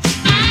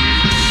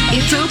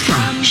 It's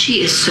Oprah.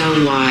 She is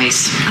so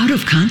wise. Out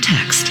of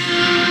context.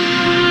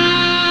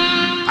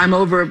 I'm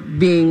over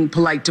being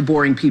polite to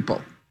boring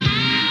people.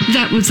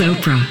 That was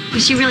Oprah.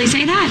 Did she really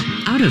say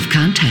that? Out of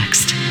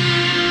context.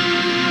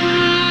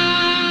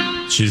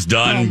 She's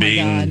done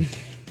being... God.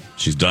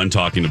 She's done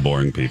talking to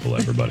boring people,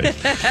 everybody.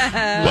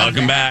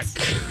 Welcome back.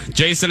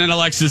 Jason and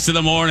Alexis in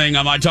the morning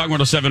on My Talk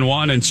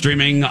 107.1 and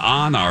streaming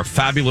on our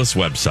fabulous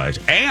website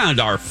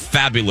and our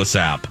fabulous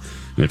app.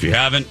 And if you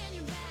haven't,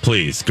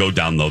 please go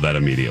download that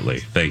immediately.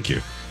 Thank you.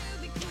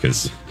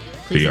 Because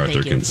B.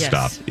 Arthur can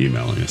stop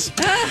emailing us.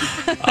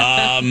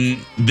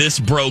 This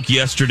broke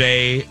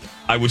yesterday.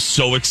 I was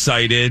so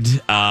excited.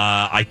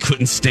 I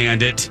couldn't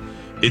stand it.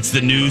 It's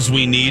the news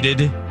we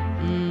needed.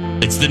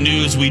 It's the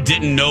news we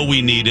didn't know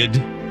we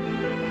needed.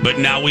 But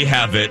now we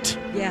have it.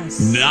 Yes.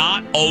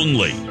 Not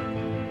only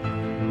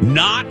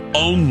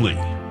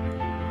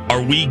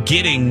are we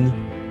getting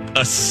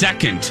a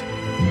second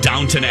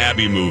Downton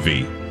Abbey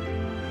movie,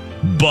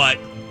 but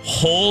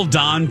hold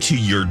on to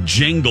your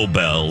jingle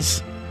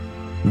bells.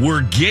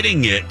 We're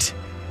getting it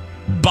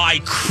by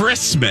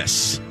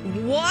Christmas.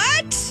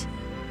 What?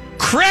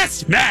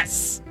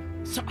 Christmas!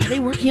 So are they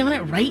working on it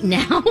right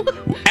now?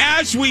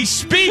 As we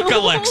speak,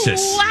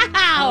 Alexis.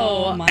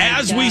 Wow. Oh,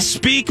 As we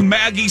speak,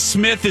 Maggie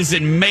Smith is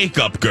in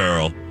makeup,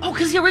 girl. Oh,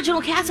 because the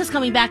original cast is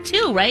coming back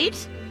too,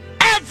 right?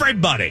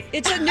 Everybody!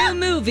 It's a new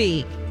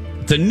movie.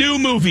 It's a new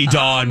movie,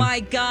 Dawn. Oh,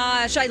 my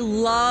gosh. I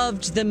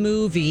loved the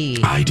movie.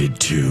 I did,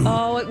 too.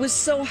 Oh, it was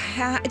so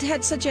it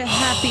had such a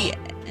happy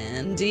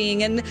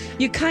ending, and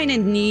you kind of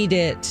need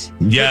it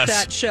with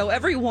that show.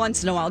 Every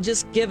once in a while,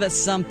 just give us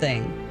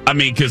something. I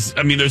mean, because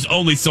there's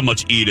only so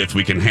much Edith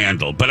we can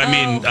handle. But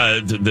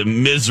the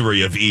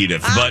misery of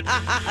Edith. But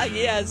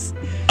yes.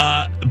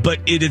 But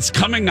it's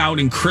coming out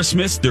in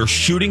Christmas. They're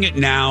shooting it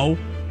now.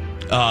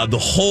 The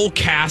whole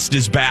cast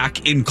is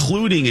back,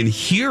 including, and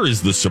here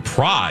is the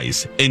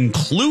surprise,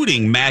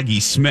 including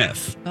Maggie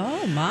Smith.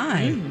 Oh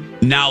my!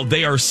 Now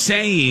they are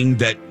saying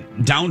that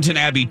Downton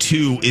Abbey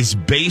 2 is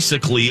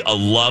basically a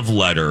love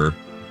letter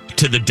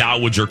to the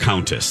Dowager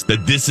Countess.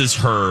 That this is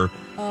her.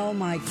 Oh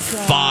my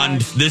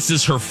God! This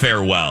is her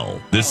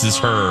farewell. This is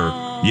her.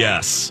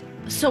 Yes.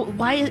 So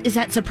why is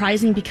that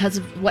surprising? Because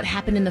of what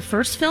happened in the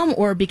first film,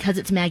 or because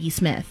it's Maggie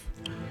Smith?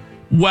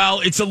 Well,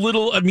 it's a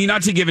little. I mean,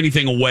 not to give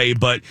anything away,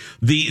 but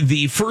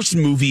the first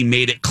movie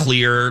made it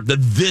clear that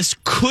this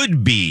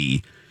could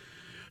be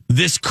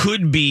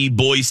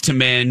Boys to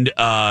Men,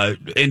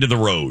 End of the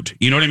Road.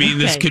 You know what I mean? Okay.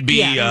 This could be.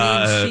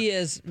 Yeah, she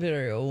is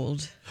very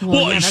old.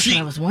 Well, that's what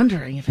I was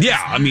wondering.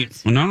 I mean,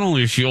 not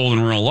only is she old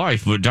in real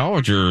life, but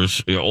Dowager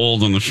is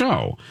old in the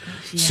show.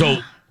 Yeah. So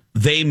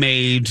they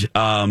made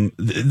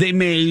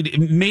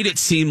it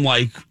seem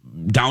like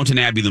Downton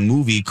Abbey the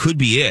movie could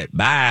be it.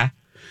 Bye.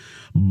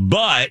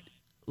 But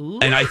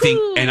and I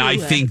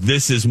think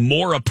this is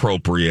more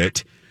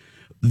appropriate.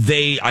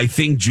 I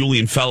think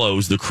Julian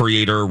Fellows, the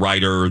creator,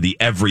 writer, the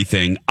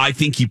everything, I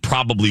think he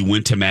probably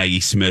went to Maggie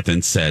Smith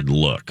and said,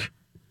 "Look,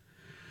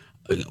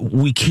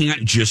 we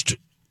can't just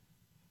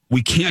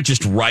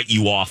write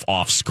you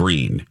off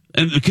screen,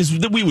 and because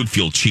we would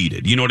feel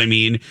cheated. You know what I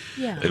mean?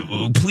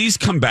 Yeah. Please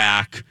come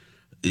back.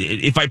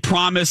 If I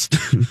promised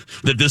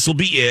that this will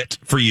be it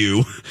for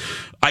you,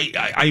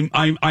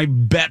 I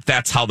bet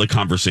that's how the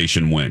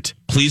conversation went.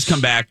 Please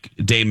come back,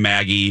 Dame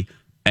Maggie.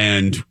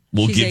 and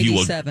we'll She's give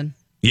 87.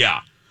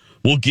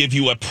 we'll give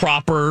you a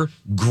proper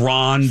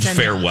grand Send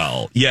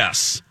farewell.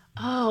 Yes.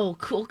 Oh,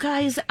 cool,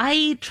 guys.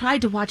 I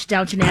tried to watch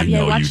Downton Abbey.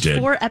 I watched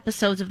 4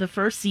 episodes of the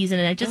first season,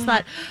 and I just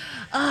thought,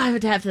 I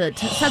would have the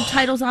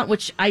subtitles on,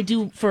 which I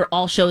do for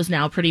all shows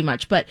now, pretty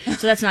much. But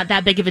so that's not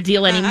that big of a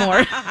deal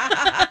anymore.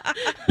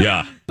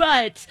 Yeah.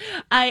 But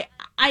I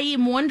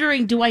am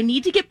wondering, do I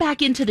need to get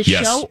back into the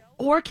show,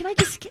 or can I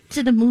just get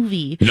to the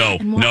movie? No.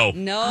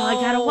 I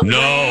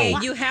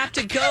gotta You have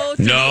to go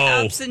through the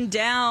ups and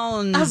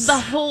downs of the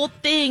whole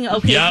thing.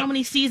 Okay, how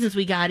many seasons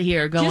we got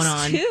here going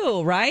Just on?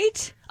 2,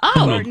 right?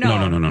 Oh, no.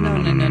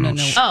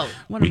 Oh,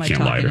 we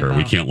can't lie to her.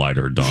 We can't lie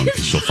to her, Dawn,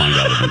 because she'll find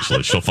out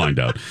eventually. She'll find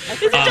out.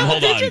 Is it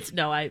double digits?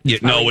 No,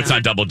 it's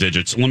not double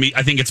digits.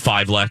 I think it's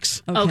 5,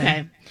 Lex.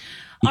 Okay.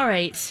 All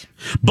right.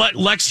 But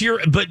Lex, I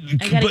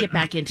gotta get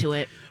back into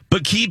it.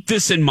 But keep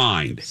this in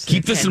mind.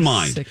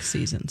 6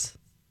 seasons.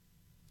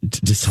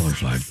 Just tell her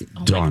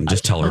 5. Dawn,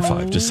 just tell her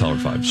 5. Just tell her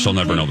 5. She'll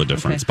never know the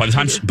difference. By the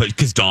time,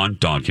 because Dawn,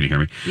 can you hear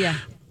me? Yeah.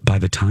 By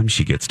the time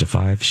she gets to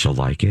 5, she'll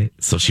like it.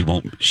 So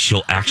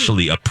she'll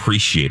actually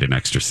appreciate an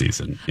extra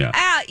season. Yeah.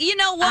 You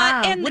know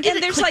what? And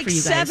there's like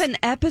 7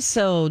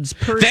 episodes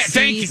per season.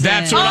 Thank you.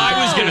 That's what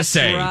I was going to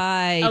say.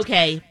 Right.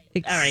 Okay.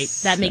 All right.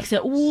 That makes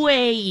it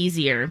way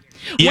easier.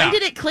 Yeah. When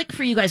did it click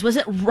for you guys? Was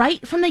it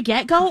right from the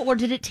get-go, or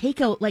did it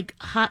take a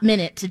hot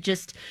minute to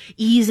just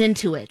ease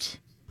into it?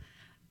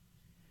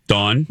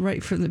 Dawn?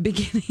 Right from the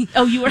beginning.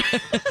 Oh, you were?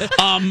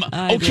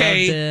 I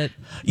okay. loved it.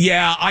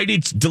 Yeah, I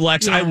did.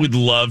 Lex, I would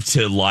love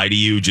to lie to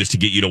you just to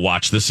get you to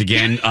watch this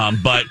again.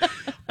 But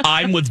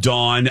I'm with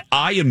Dawn.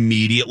 I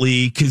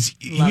immediately, because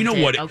you know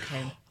what?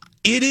 Okay.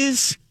 It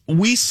is,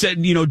 we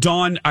said,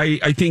 Dawn,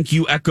 I think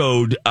you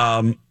echoed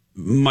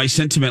my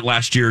sentiment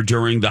last year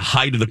during the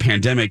height of the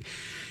pandemic.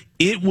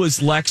 It was,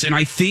 Lex, and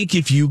I think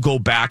if you go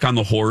back on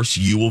the horse,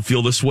 you will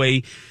feel this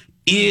way.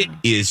 It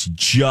is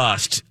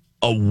just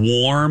a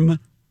warm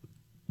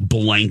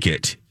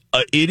blanket.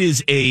 It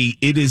is a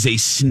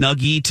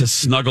snuggie to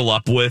snuggle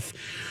up with.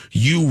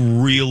 You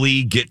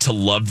really get to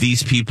love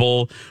these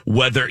people,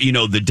 whether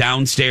the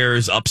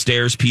downstairs,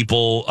 upstairs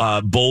people,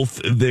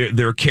 both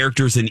their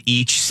characters in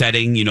each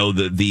setting.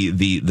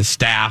 The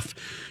staff,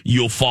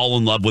 you'll fall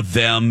in love with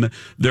them.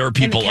 There are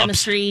people and the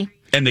chemistry.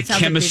 And the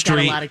chemistry.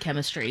 Like they've got a lot of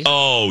chemistry.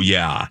 Oh,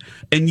 yeah.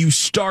 And you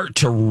start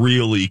to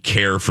really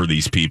care for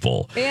these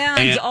people.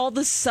 And all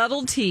the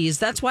subtleties.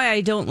 That's why I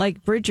don't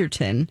like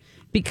Bridgerton.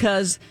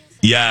 Because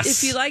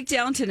if you like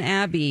Downton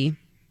Abbey,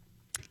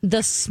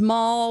 the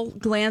small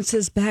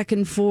glances back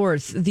and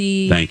forth,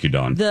 thank you,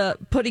 Dawn. The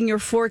putting your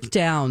fork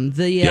down,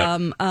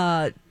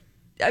 that's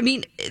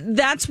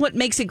what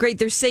makes it great.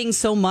 They're saying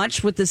so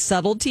much with the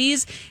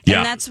subtleties,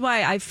 and that's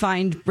why I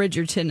find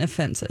Bridgerton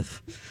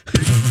offensive.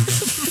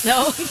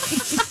 No,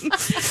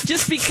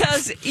 just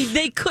because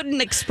they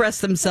couldn't express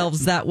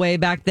themselves that way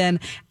back then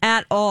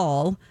at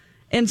all,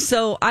 and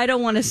so I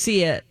don't want to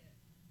see it.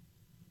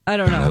 I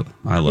don't know.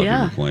 I love your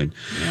McLean.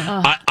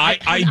 Yeah.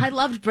 I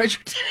loved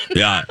Bridgerton.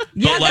 Yeah.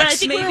 But I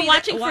think we were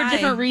watching for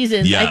different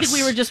reasons. Yes. I think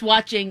we were just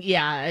watching.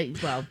 Yeah.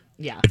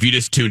 If you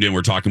just tuned in,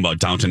 we're talking about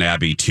Downton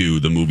Abbey 2.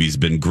 The movie's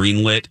been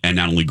greenlit, and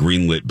not only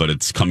greenlit, but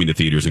it's coming to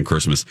theaters in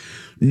Christmas.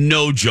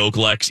 No joke,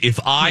 Lex. If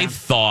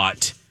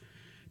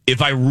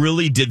I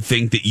really did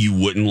think that you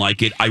wouldn't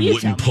like it, I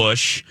wouldn't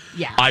push.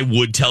 Yeah. I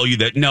would tell you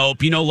that,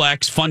 nope,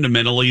 Lex,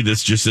 fundamentally,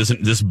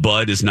 this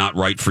bud is not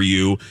right for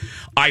you.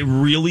 I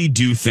really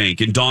do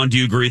think, and Dawn, do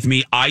you agree with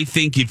me? I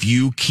think if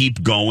you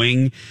keep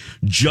going,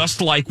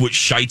 just like with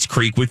Schitt's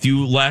Creek with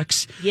you,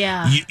 Lex,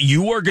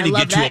 you are going to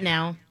get to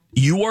now.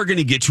 You are going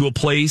to get to a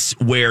place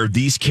where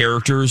these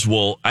characters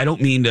will, I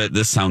don't mean to,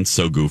 this sounds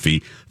so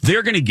goofy,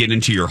 they're going to get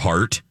into your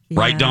heart.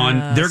 Right,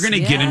 Dawn? They're going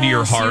to get into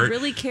your heart. You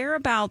really care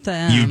about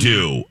them. You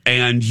do.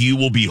 And you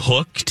will be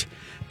hooked,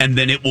 and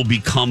then it will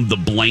become the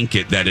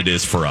blanket that it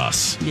is for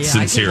us. Yeah,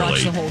 sincerely. I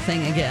could watch the whole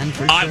thing again,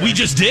 for sure. We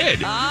just did.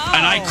 And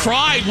I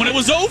cried when it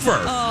was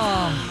over.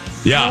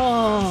 Yeah.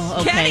 Oh,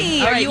 okay.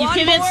 Kenny, all right, you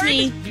convinced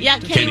me. Yeah,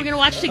 Kenny, we're going to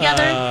watch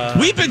together.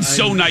 We've been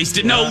so nice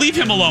to... No, leave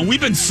him alone.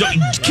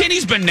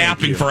 Kenny's been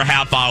napping for a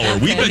half hour.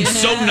 We've been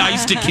so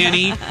nice to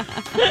Kenny.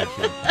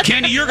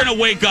 Kenny, you're going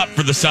to wake up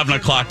for the 7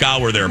 o'clock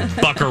hour there,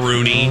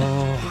 buckaroonie.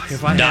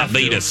 Not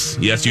lead us.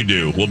 Yes, you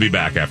do. We'll be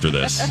back after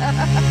this.